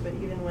positions, but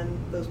even when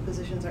those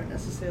positions aren't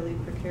necessarily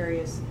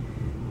precarious,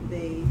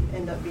 they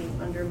end up being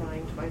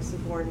undermined by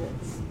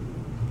subordinates.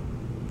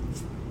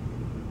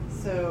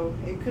 So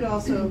it could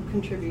also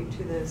contribute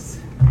to this,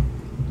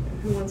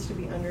 who wants to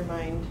be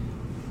undermined,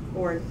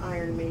 or an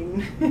Iron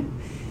Maiden,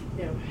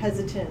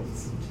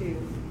 hesitance to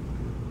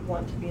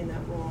want to be in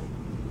that role.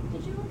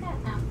 Did you look at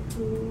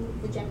who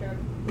the gender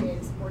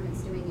is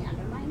subordinates doing the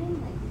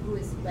undermining? Like who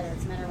is, whether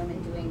it's men or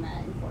women, doing the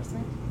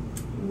enforcement?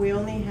 We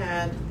only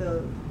had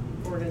the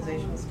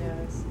organizational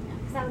status. Yeah,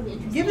 'cause that would be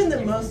interesting. Given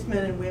that most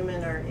men and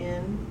women are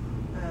in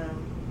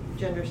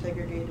gender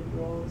segregated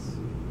roles,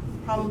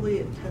 probably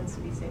it tends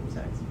to be same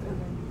sex. But,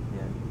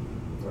 yeah.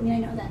 I mean, I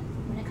know that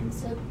when it comes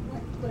to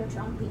literature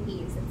on queen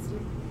bees, it's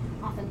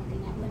often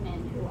looking at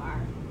women who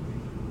are,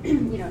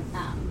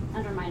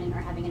 undermining or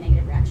having a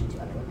negative reaction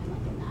to other women,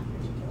 like in that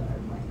particular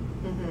way.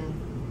 Mm-hmm.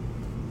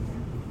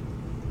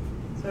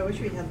 So I wish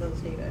we had those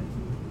data.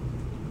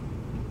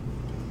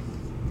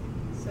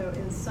 So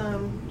in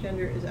sum,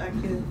 gender is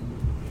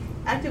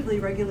actively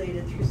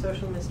regulated through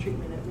social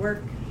mistreatment at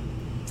work,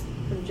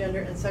 from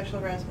gender and sexual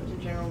harassment to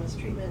general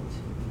mistreatment,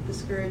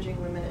 discouraging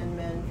women and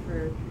men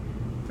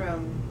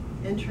from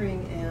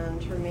entering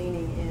and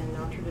remaining in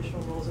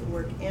non-traditional roles at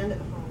work and at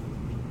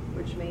home,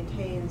 which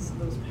maintains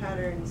those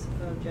patterns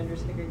of gender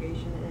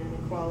segregation and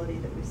inequality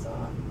that we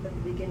saw at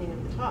the beginning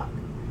of the talk.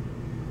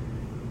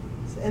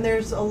 And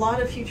there's a lot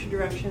of future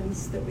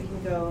directions that we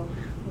can go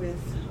with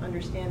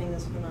understanding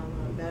this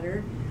phenomenon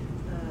better.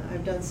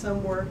 I've done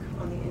some work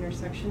on the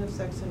intersection of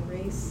sex and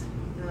race.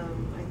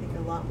 I think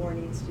a lot more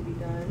needs to be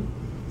done.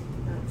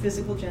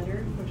 Physical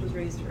gender, which was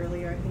raised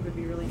earlier, I think would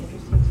be really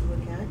interesting to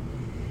look at.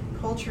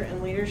 Culture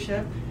and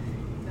leadership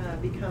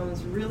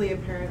becomes really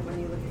apparent when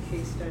you look at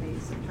case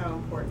studies of how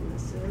important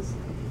this is.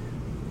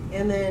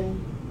 And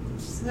then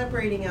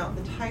separating out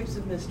the types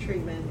of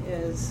mistreatment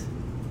is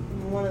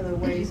one of the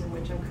ways in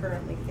which I'm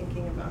currently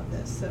thinking about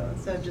this. So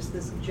instead of just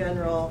this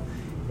general,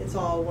 it's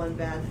all one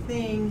bad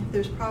thing,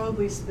 there's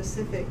probably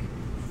specific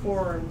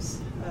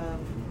forms of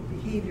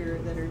behavior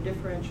that are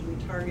differentially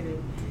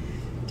targeted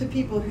to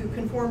people who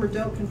conform or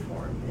don't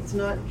conform. It's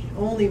not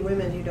only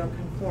women who don't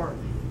conform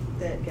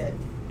that get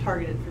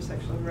targeted for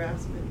sexual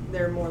harassment.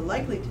 They're more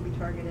likely to be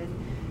targeted,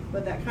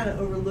 but that kind of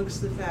overlooks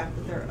the fact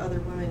that there are other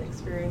women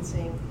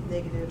experiencing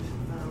negative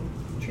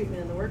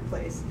treatment in the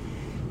workplace.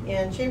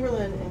 And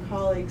Chamberlain and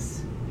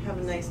colleagues have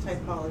a nice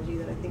typology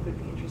that I think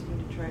would be interesting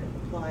to try to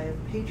apply, of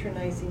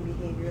patronizing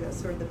behavior, that's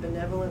sort of the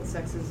benevolent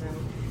sexism,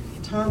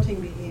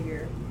 taunting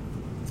behavior,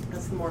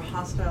 that's the more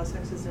hostile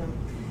sexism,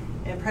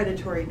 and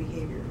predatory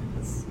behavior,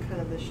 that's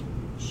kind of the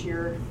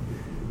sheer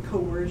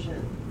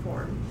coercion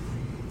form.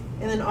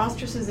 And then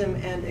ostracism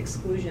and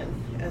exclusion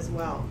as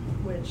well,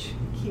 which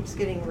keeps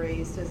getting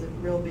raised as a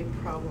real big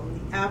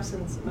problem. The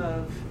absence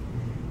of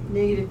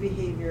negative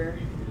behavior,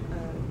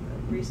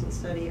 a recent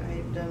study I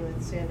have done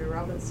with Sandra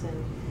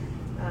Robinson,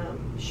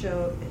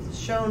 is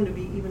shown to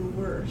be even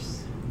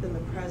worse than the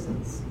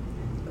presence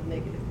of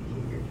negative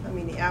behavior. I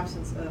mean, the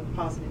absence of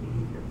positive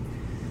behavior.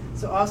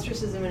 So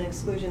ostracism and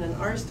exclusion in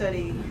our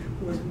study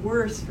was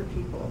worse for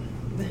people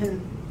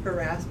than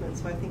harassment,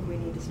 so I think we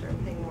need to start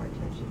paying more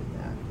attention to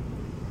that.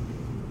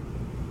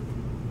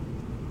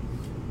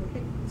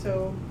 Okay,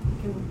 so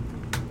we can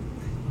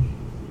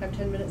have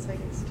 10 minutes, I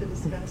guess, to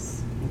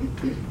discuss.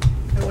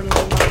 I want to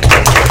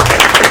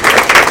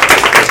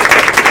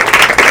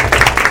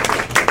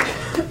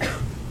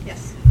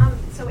Yes.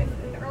 So in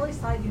the early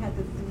slide, you had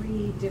the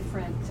three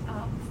different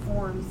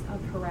forms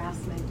of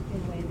harassment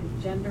in a way: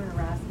 the gender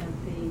harassment,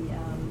 the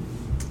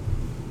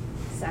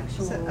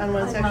sexual,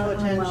 unwanted sexual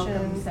attention,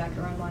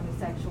 or unwanted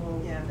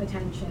sexual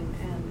attention,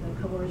 and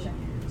the coercion.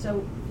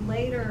 So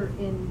later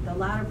in the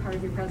latter part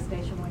of your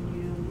presentation, when you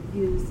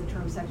use the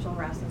term sexual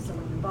harassment, so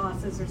when the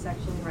bosses are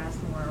sexually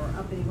harassing or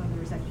uppity women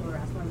are sexually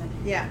harassing women,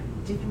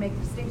 did you make a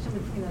distinction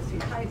between those three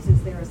types?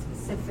 Is there a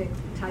specific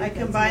type? I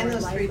combined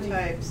those three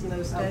types in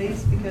those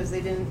studies because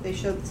they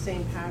showed the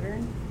same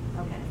pattern.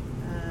 Okay.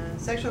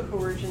 Sexual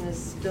coercion is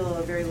still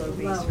a very low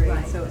base Low, rate,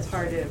 right. so it's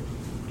hard to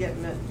get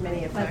many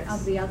But effects.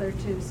 of the other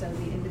two, so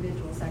the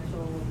individual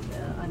sexual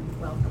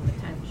unwelcome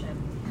attention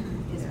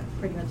is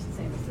pretty much the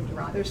same as the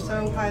derogatory. They're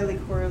so highly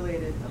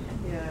correlated,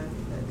 Okay. yeah,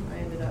 that I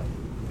ended up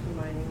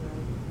combining them.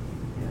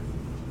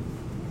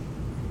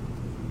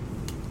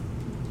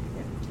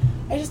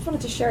 I just wanted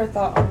to share a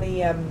thought on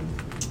the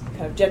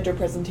kind of gender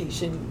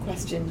presentation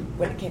question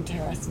when it came to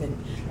harassment.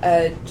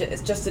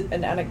 It's just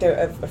an anecdote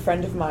of a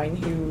friend of mine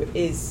who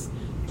is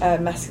a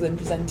masculine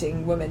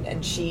presenting woman,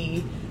 and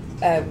she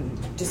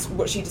just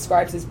what she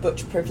describes as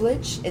butch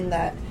privilege, in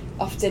that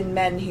often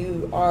men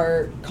who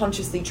are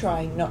consciously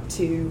trying not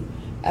to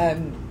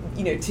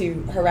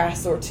to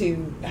harass or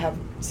to have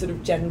sort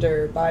of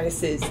gender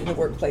biases in the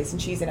workplace,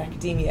 and she's in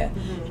academia.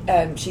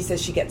 She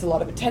says she gets a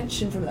lot of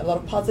attention from that, a lot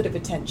of positive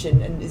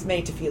attention, and is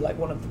made to feel like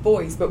one of the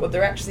boys. But what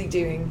they're actually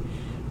doing,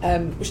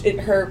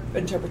 her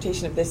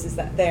interpretation of this is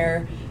that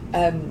they're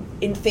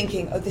in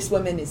thinking, oh, this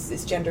woman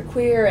is gender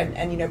queer, and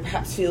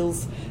perhaps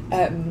feels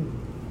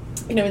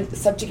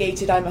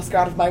subjugated. I must go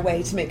out of my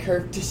way to make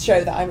her, to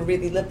show that I'm a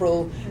really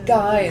liberal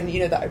guy, and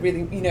that I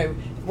really,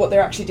 what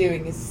they're actually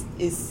doing is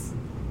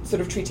sort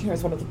of treating her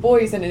as one of the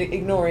boys and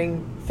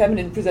ignoring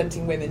feminine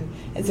presenting women.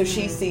 And so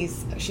she's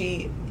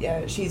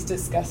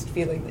discussed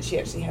feeling that she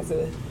actually has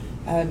in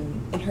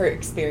her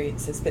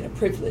experience has been a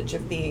privilege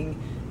of being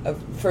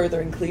further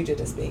included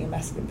as being a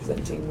masculine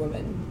presenting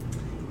woman.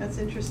 That's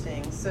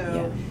interesting.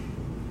 So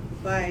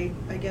by,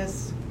 I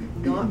guess,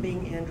 not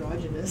being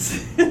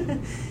androgynous,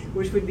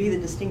 which would be the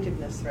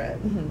distinctiveness thread,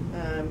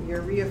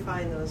 you're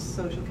reifying those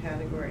social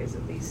categories,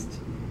 at least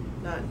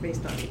not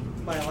based on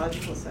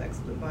biological sex,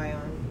 but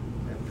on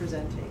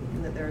presenting,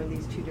 and that there are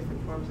these two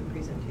different forms of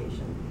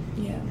presentation.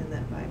 And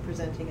that by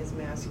presenting as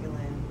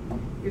masculine,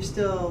 you're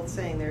still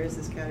saying there is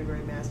this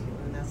category masculine,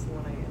 and that's the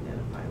one I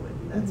identify with.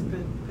 And that's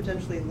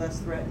potentially less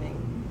threatening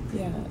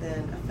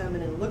than a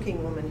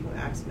feminine-looking woman who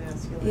acts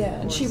masculine.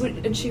 And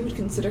she would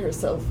consider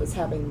herself as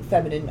having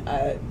feminine,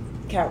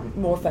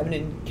 more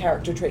feminine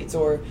character traits,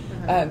 or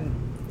has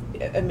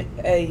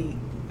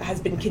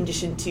been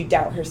conditioned to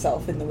doubt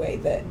herself in the way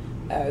that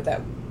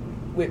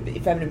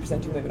feminine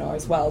presenting women are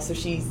as well. So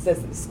she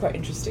says that it's quite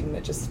interesting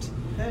that just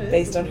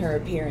based on her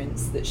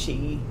appearance that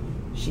she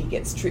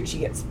gets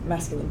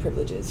masculine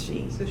privileges.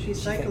 So she's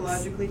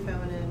psychologically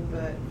feminine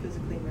but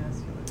physically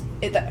masculine.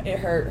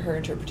 Her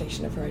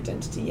interpretation of her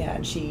identity,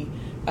 and she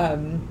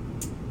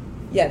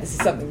this is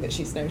something that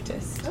she's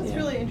noticed. That's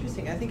really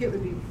interesting. I think it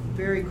would be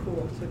very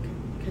cool to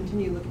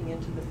continue looking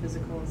into the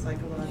physical and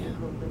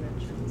psychological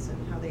dimensions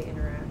and how they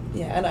interact.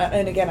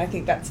 And again, I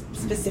think that's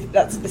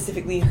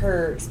specifically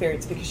her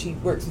experience, because she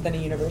works within a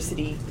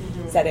university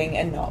setting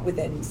and not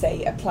within,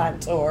 say, a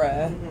plant or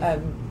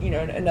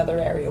another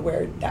area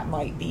where that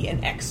might be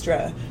an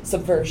extra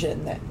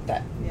subversion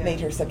that made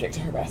her subject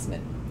to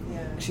harassment.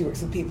 She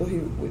works with people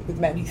with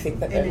men who think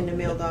that they're in a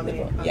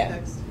male-dominated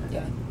context.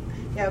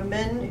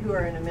 Men who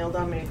are in a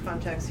male-dominated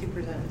context who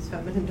present as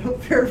feminine don't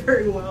fare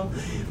very well,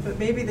 but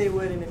maybe they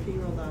would in a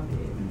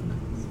female-dominated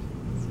context.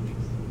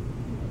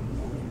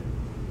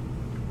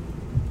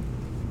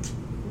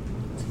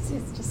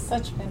 It's just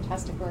such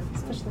fantastic work,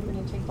 especially when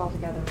you take it all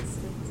together. It's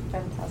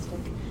fantastic.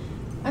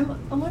 I'm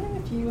wondering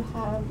if you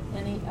have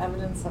any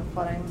evidence of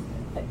what I'm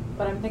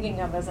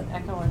thinking of as an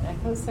echo and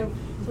echo. So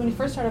when you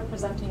first started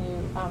presenting,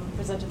 you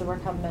presented the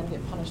work how men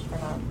get punished for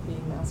not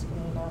being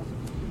masculine enough,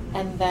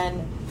 and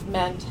then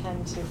men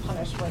tend to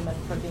punish women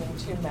for being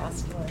too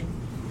masculine.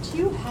 Do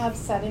you have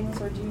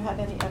settings, or do you have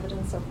any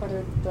evidence of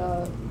whether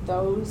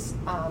those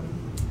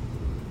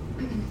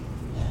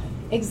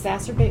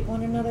exacerbate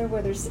one another?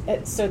 Where there's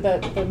so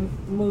the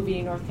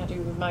movie North Country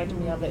reminded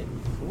me of it,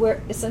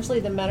 where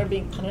essentially the men are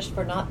being punished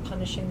for not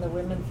punishing the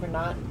women for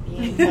not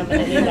being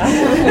feminine enough.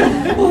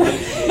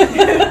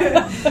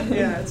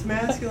 It's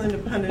masculine to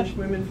punish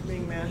women for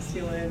being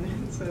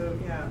masculine. So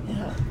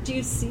Do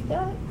you see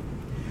that?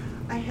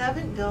 I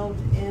haven't delved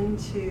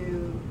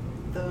into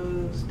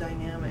those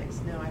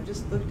dynamics. No, I've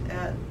just looked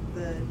at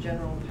the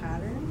general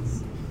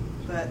patterns,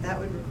 but that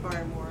would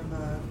require more of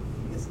a,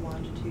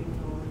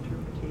 longitudinal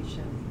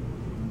interpretation.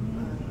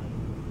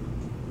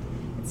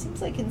 It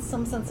seems like in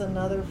some sense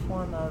another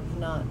form of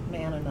not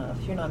man enough.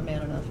 You're not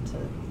man enough to...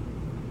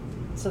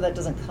 So that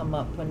doesn't come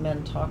up when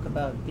men talk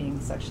about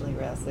being sexually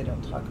harassed. They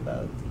don't talk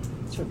about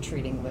sort of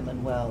treating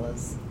women well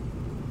as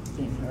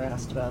being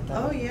harassed about that.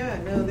 Oh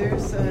yeah, no,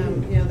 there's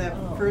that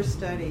first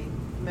study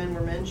men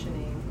were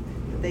mentioning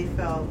that they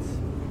felt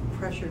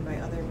pressured by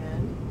other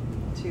men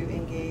to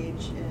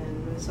engage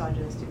in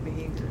misogynistic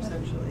behavior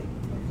essentially,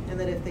 and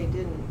that if they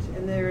didn't,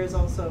 and there is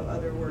also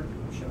other work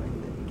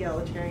showing that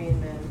egalitarian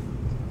men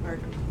are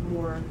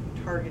more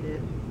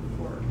targeted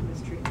for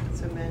mistreatment.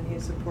 So men who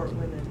support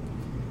women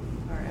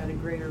are at a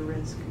greater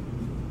risk.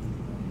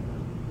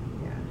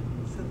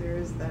 So there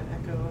is that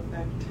echo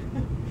effect.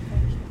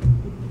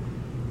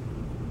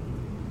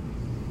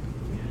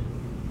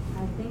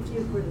 Thank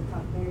you for the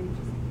talk, very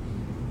interesting.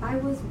 I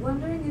was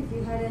wondering if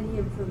you had any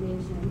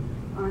information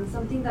on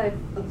something that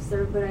I've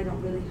observed but I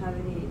don't really have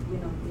any,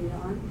 data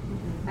on,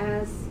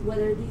 as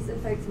whether these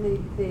effects may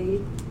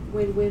fade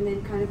when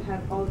women kind of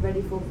have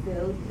already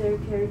fulfilled their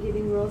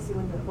caregiving roles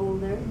when they're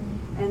older,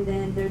 and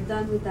then they're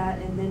done with that,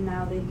 and then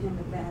now they can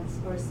advance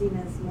or seen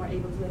as more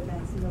able to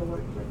advance in the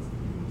workplace.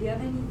 Do you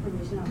have any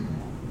information on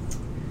that?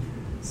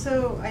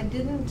 So I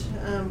didn't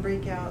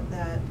break out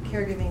that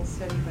caregiving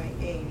study by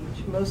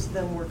age. Most of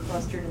them were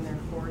clustered in their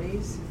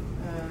 40s.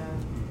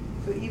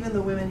 So even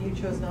the women who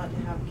chose not to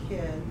have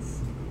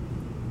kids,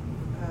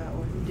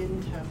 or who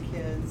didn't have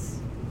kids,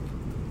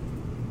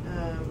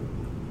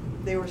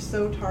 they were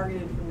so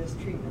targeted for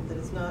mistreatment that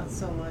it's not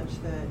so much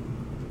that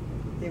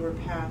they were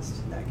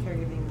past that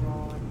caregiving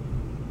role.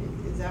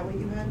 Is that what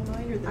you had in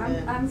mind, or the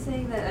men? I'm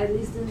saying that at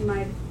least in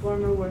my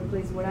former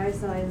workplace, what I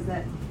saw is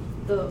that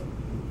the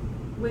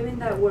women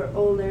that were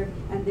older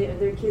and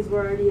their kids were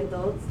already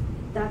adults,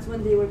 that's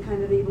when they were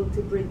kind of able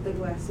to break the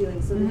glass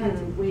ceiling. So they had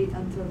to wait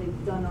until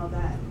they've done all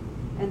that,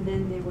 and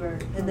then they were.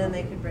 And then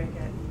they could break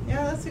it.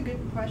 Yeah, that's a good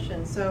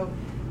question. So,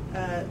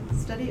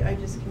 study I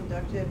just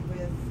conducted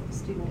with a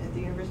student at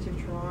the University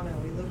of Toronto.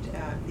 We looked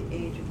at the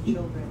age of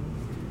children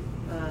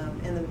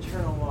and the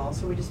maternal wall.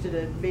 So we just did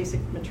a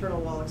basic maternal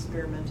wall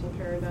experimental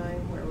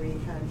paradigm where we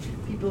had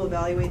people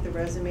evaluate the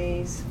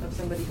resumes of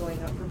somebody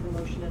going up for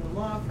promotion in a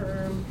law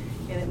firm,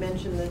 and it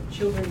mentioned the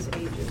children's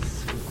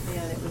ages,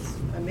 and it was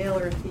a male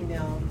or a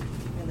female,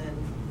 and then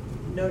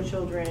no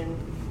children,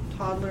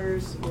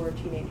 toddlers, or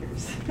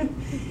teenagers.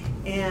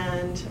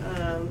 And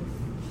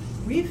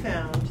we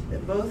found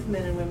that both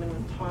men and women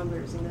with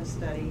toddlers in this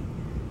study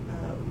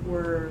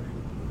were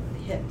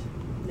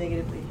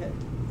negatively hit.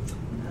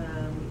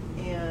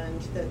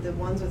 And that the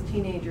ones with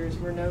teenagers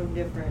were no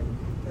different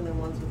than the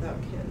ones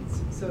without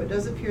kids. So it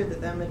does appear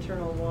that that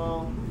maternal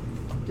wall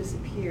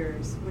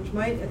disappears, which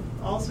might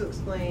also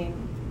explain,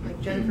 like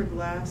Jennifer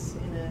Glass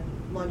in a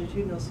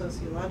longitudinal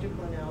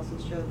sociological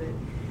analysis showed that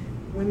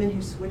women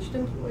who switched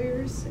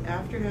employers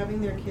after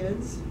having their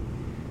kids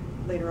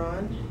later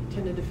on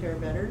tended to fare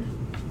better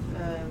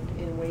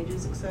in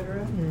wages,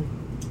 etc.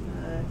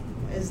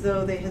 As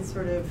though they had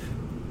sort of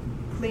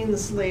cleaned the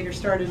slate or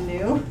started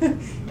new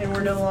and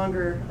were no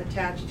longer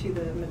attached to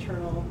the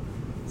maternal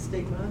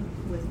stigma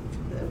with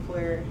the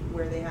employer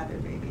where they had their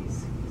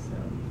babies. So,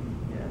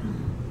 yeah.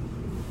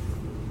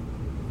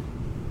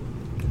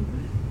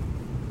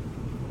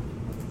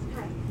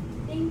 Hi,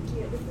 thank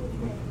you. This is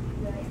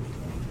really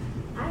interesting.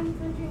 I was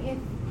wondering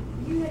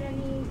if you had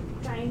any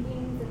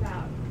findings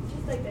about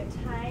just like the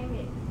time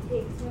it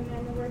takes women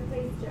in the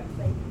workplace to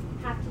like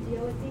have to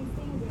deal with these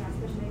things,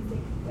 especially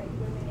like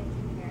women engineers.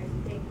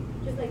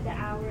 Just like the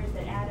hours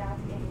that add up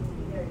in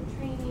either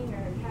training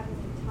or having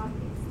to talk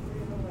things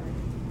through, or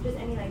just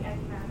any like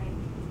economic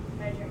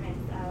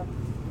measurements of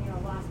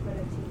lost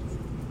productivity.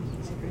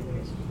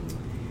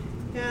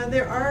 Yeah,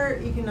 there are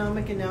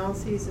economic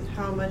analyses of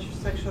how much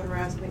sexual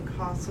harassment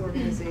costs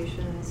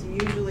organizations,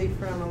 usually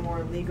from a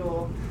more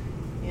legal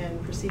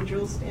and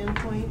procedural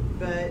standpoint,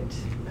 but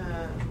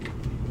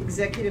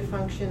executive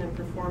function and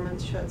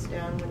performance shuts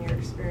down when you're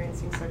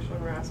experiencing sexual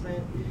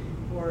harassment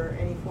or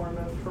any form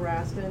of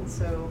harassment,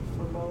 or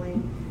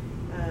bullying.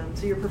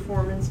 So your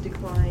performance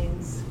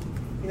declines.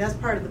 I mean, that's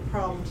part of the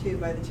problem too.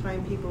 By the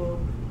time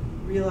people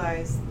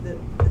realize that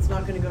it's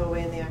not going to go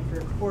away and they have to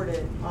report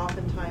it,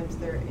 oftentimes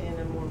they're in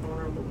a more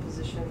vulnerable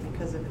position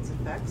because of its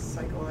effects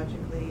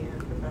psychologically and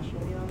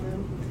professionally on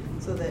them,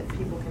 so that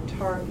people can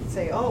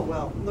say, oh,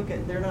 well,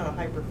 they're not a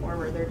high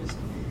performer, they're just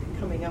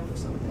coming up with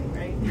something,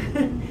 right?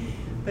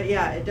 But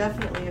yeah, it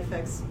definitely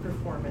affects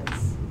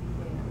performance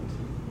and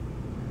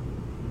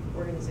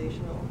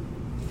organizational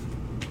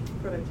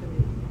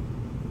productivity.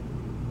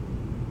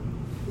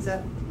 Is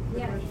that the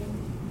question?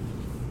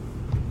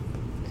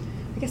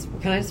 I guess,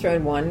 can I just throw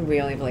in one?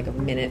 We only have like a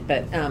minute,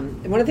 but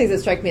one of the things that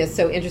strike me as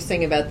so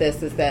interesting about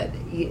this is that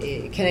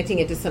connecting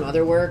it to some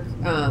other work,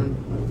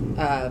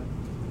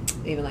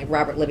 even like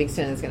Robert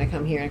Livingston is going to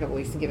come here in a couple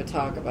weeks to give a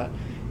talk about,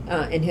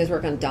 in his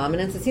work on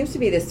dominance, it seems to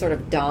be this sort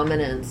of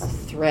dominance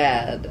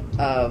thread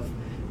of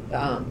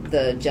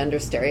the gender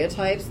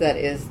stereotypes that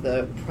is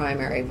the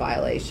primary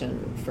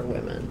violation for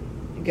women.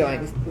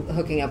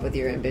 Hooking up with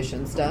your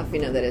ambition stuff,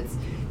 that it's,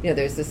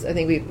 there's this, I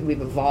think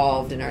we've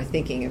evolved in our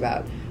thinking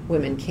about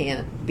women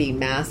can't be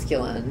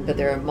masculine, but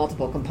there are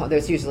multiple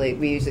components. We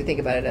usually think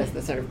about it as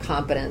the sort of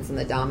competence and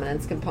the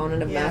dominance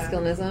component of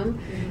masculinism.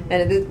 Mm-hmm.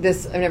 And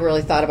this, I've never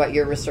really thought about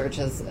your research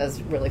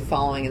as really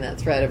following in that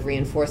thread of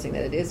reinforcing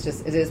that it is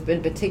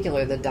in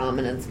particular the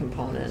dominance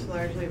component. It's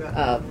largely about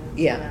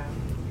dominance.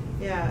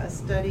 Yeah, a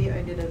study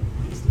I did of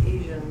East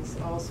Asians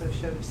also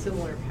showed a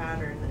similar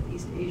pattern, that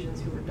East Asians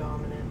who were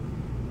dominant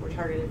were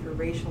targeted for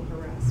racial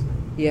harassment.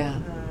 Yeah.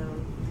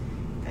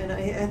 And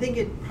I think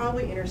it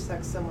probably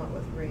intersects somewhat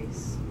with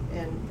race,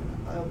 and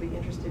I'll be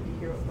interested to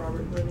hear what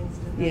Robert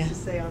Livingston has to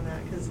say on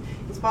that, because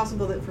it's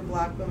possible that for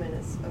Black women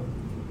it's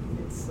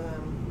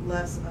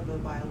less of a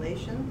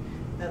violation,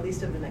 at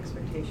least of an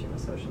expectation, a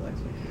social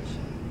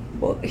expectation.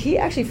 Well, he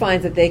actually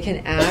finds that they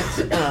can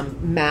act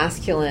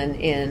masculine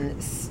in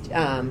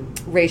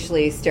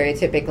racially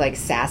stereotypic, like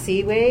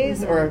sassy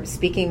ways, or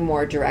speaking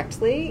more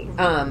directly.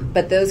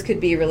 But those could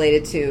be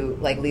related to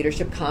like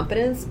leadership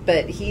competence.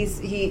 But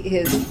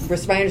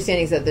my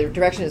understanding is that the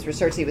direction of his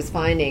research he was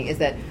finding is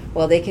that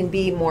while they can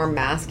be more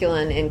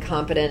masculine and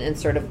competent in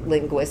sort of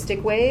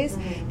linguistic ways,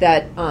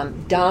 that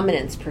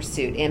dominance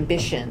pursuit,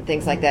 ambition,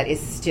 things like that is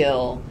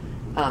still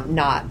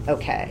not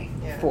okay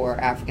for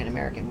African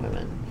American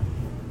women.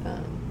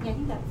 Yeah, I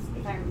think that's,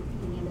 if I'm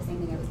thinking of the same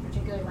thing, it was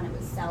particularly when it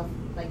was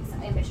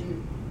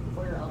ambition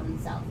for your own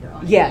self, your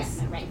own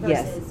advancement, right?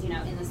 Versus,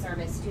 in the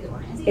service to the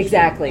organization.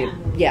 Exactly.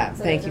 Yeah.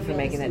 So Thank you for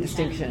making that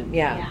distinction.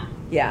 Yeah.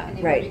 And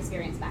they Right. would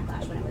experience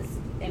backlash when it was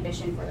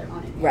ambition for their own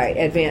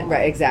advancement.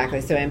 Right.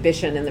 Exactly. So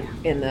ambition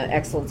in the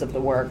excellence of the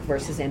work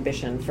versus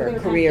ambition for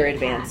career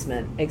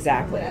advancement.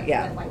 Exactly.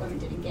 What white women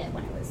didn't get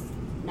when it was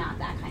not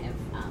that kind of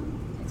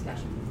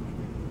expression.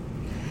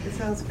 It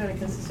sounds kind of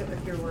consistent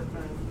with your work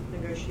on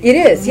negotiation. It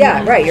is,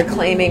 yeah, right. You're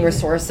claiming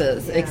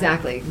resources,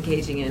 exactly.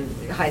 Engaging in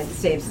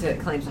claims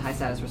to high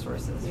status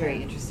resources.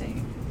 Very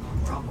interesting.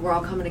 We're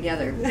all coming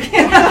together.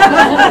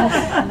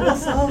 We'll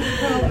solve the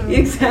problem.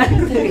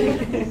 Exactly.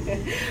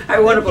 All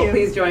right, wonderful.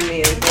 Please join me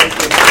in thank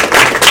you.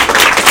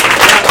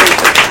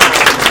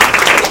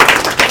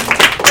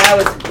 That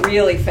was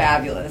really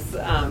fabulous,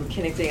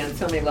 connecting on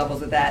so many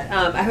levels with that.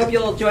 I hope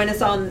you'll join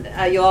us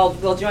you all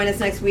will join us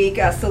next week.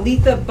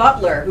 Salitha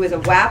Butler, who is a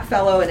WAP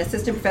fellow and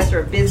assistant professor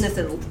of business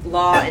and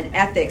law and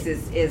ethics,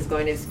 is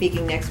going to be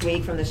speaking next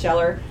week from the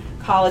Scheller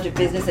College of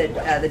Business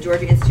at the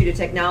Georgia Institute of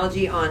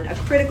Technology on a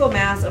critical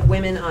mass of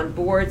women on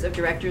boards of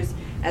directors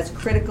as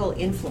critical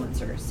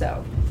influencers.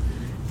 So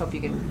hope you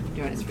can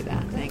join us for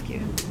that. Thank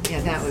you.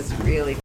 Yeah, that was really